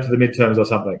in the lead up to the midterms or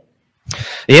something.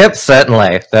 Yep,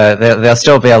 certainly. There'll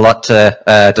still be a lot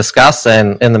to discuss,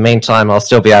 and in the meantime, I'll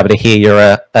still be able to hear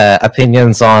your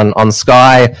opinions on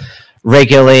Sky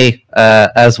regularly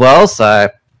as well. So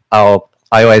I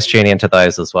always tune into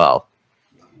those as well.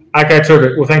 Okay,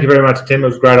 terrific. Well, thank you very much, Tim. It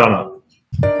was a great honour.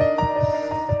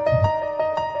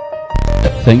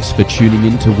 Thanks for tuning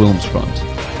in to WilmsFront.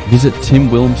 Visit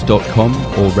timwilms.com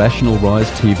or Rational Rise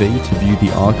TV to view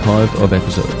the archive of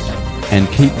episodes. And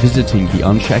keep visiting the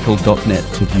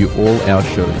Unshackled.net to view all our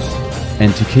shows,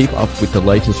 and to keep up with the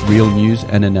latest real news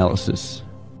and analysis.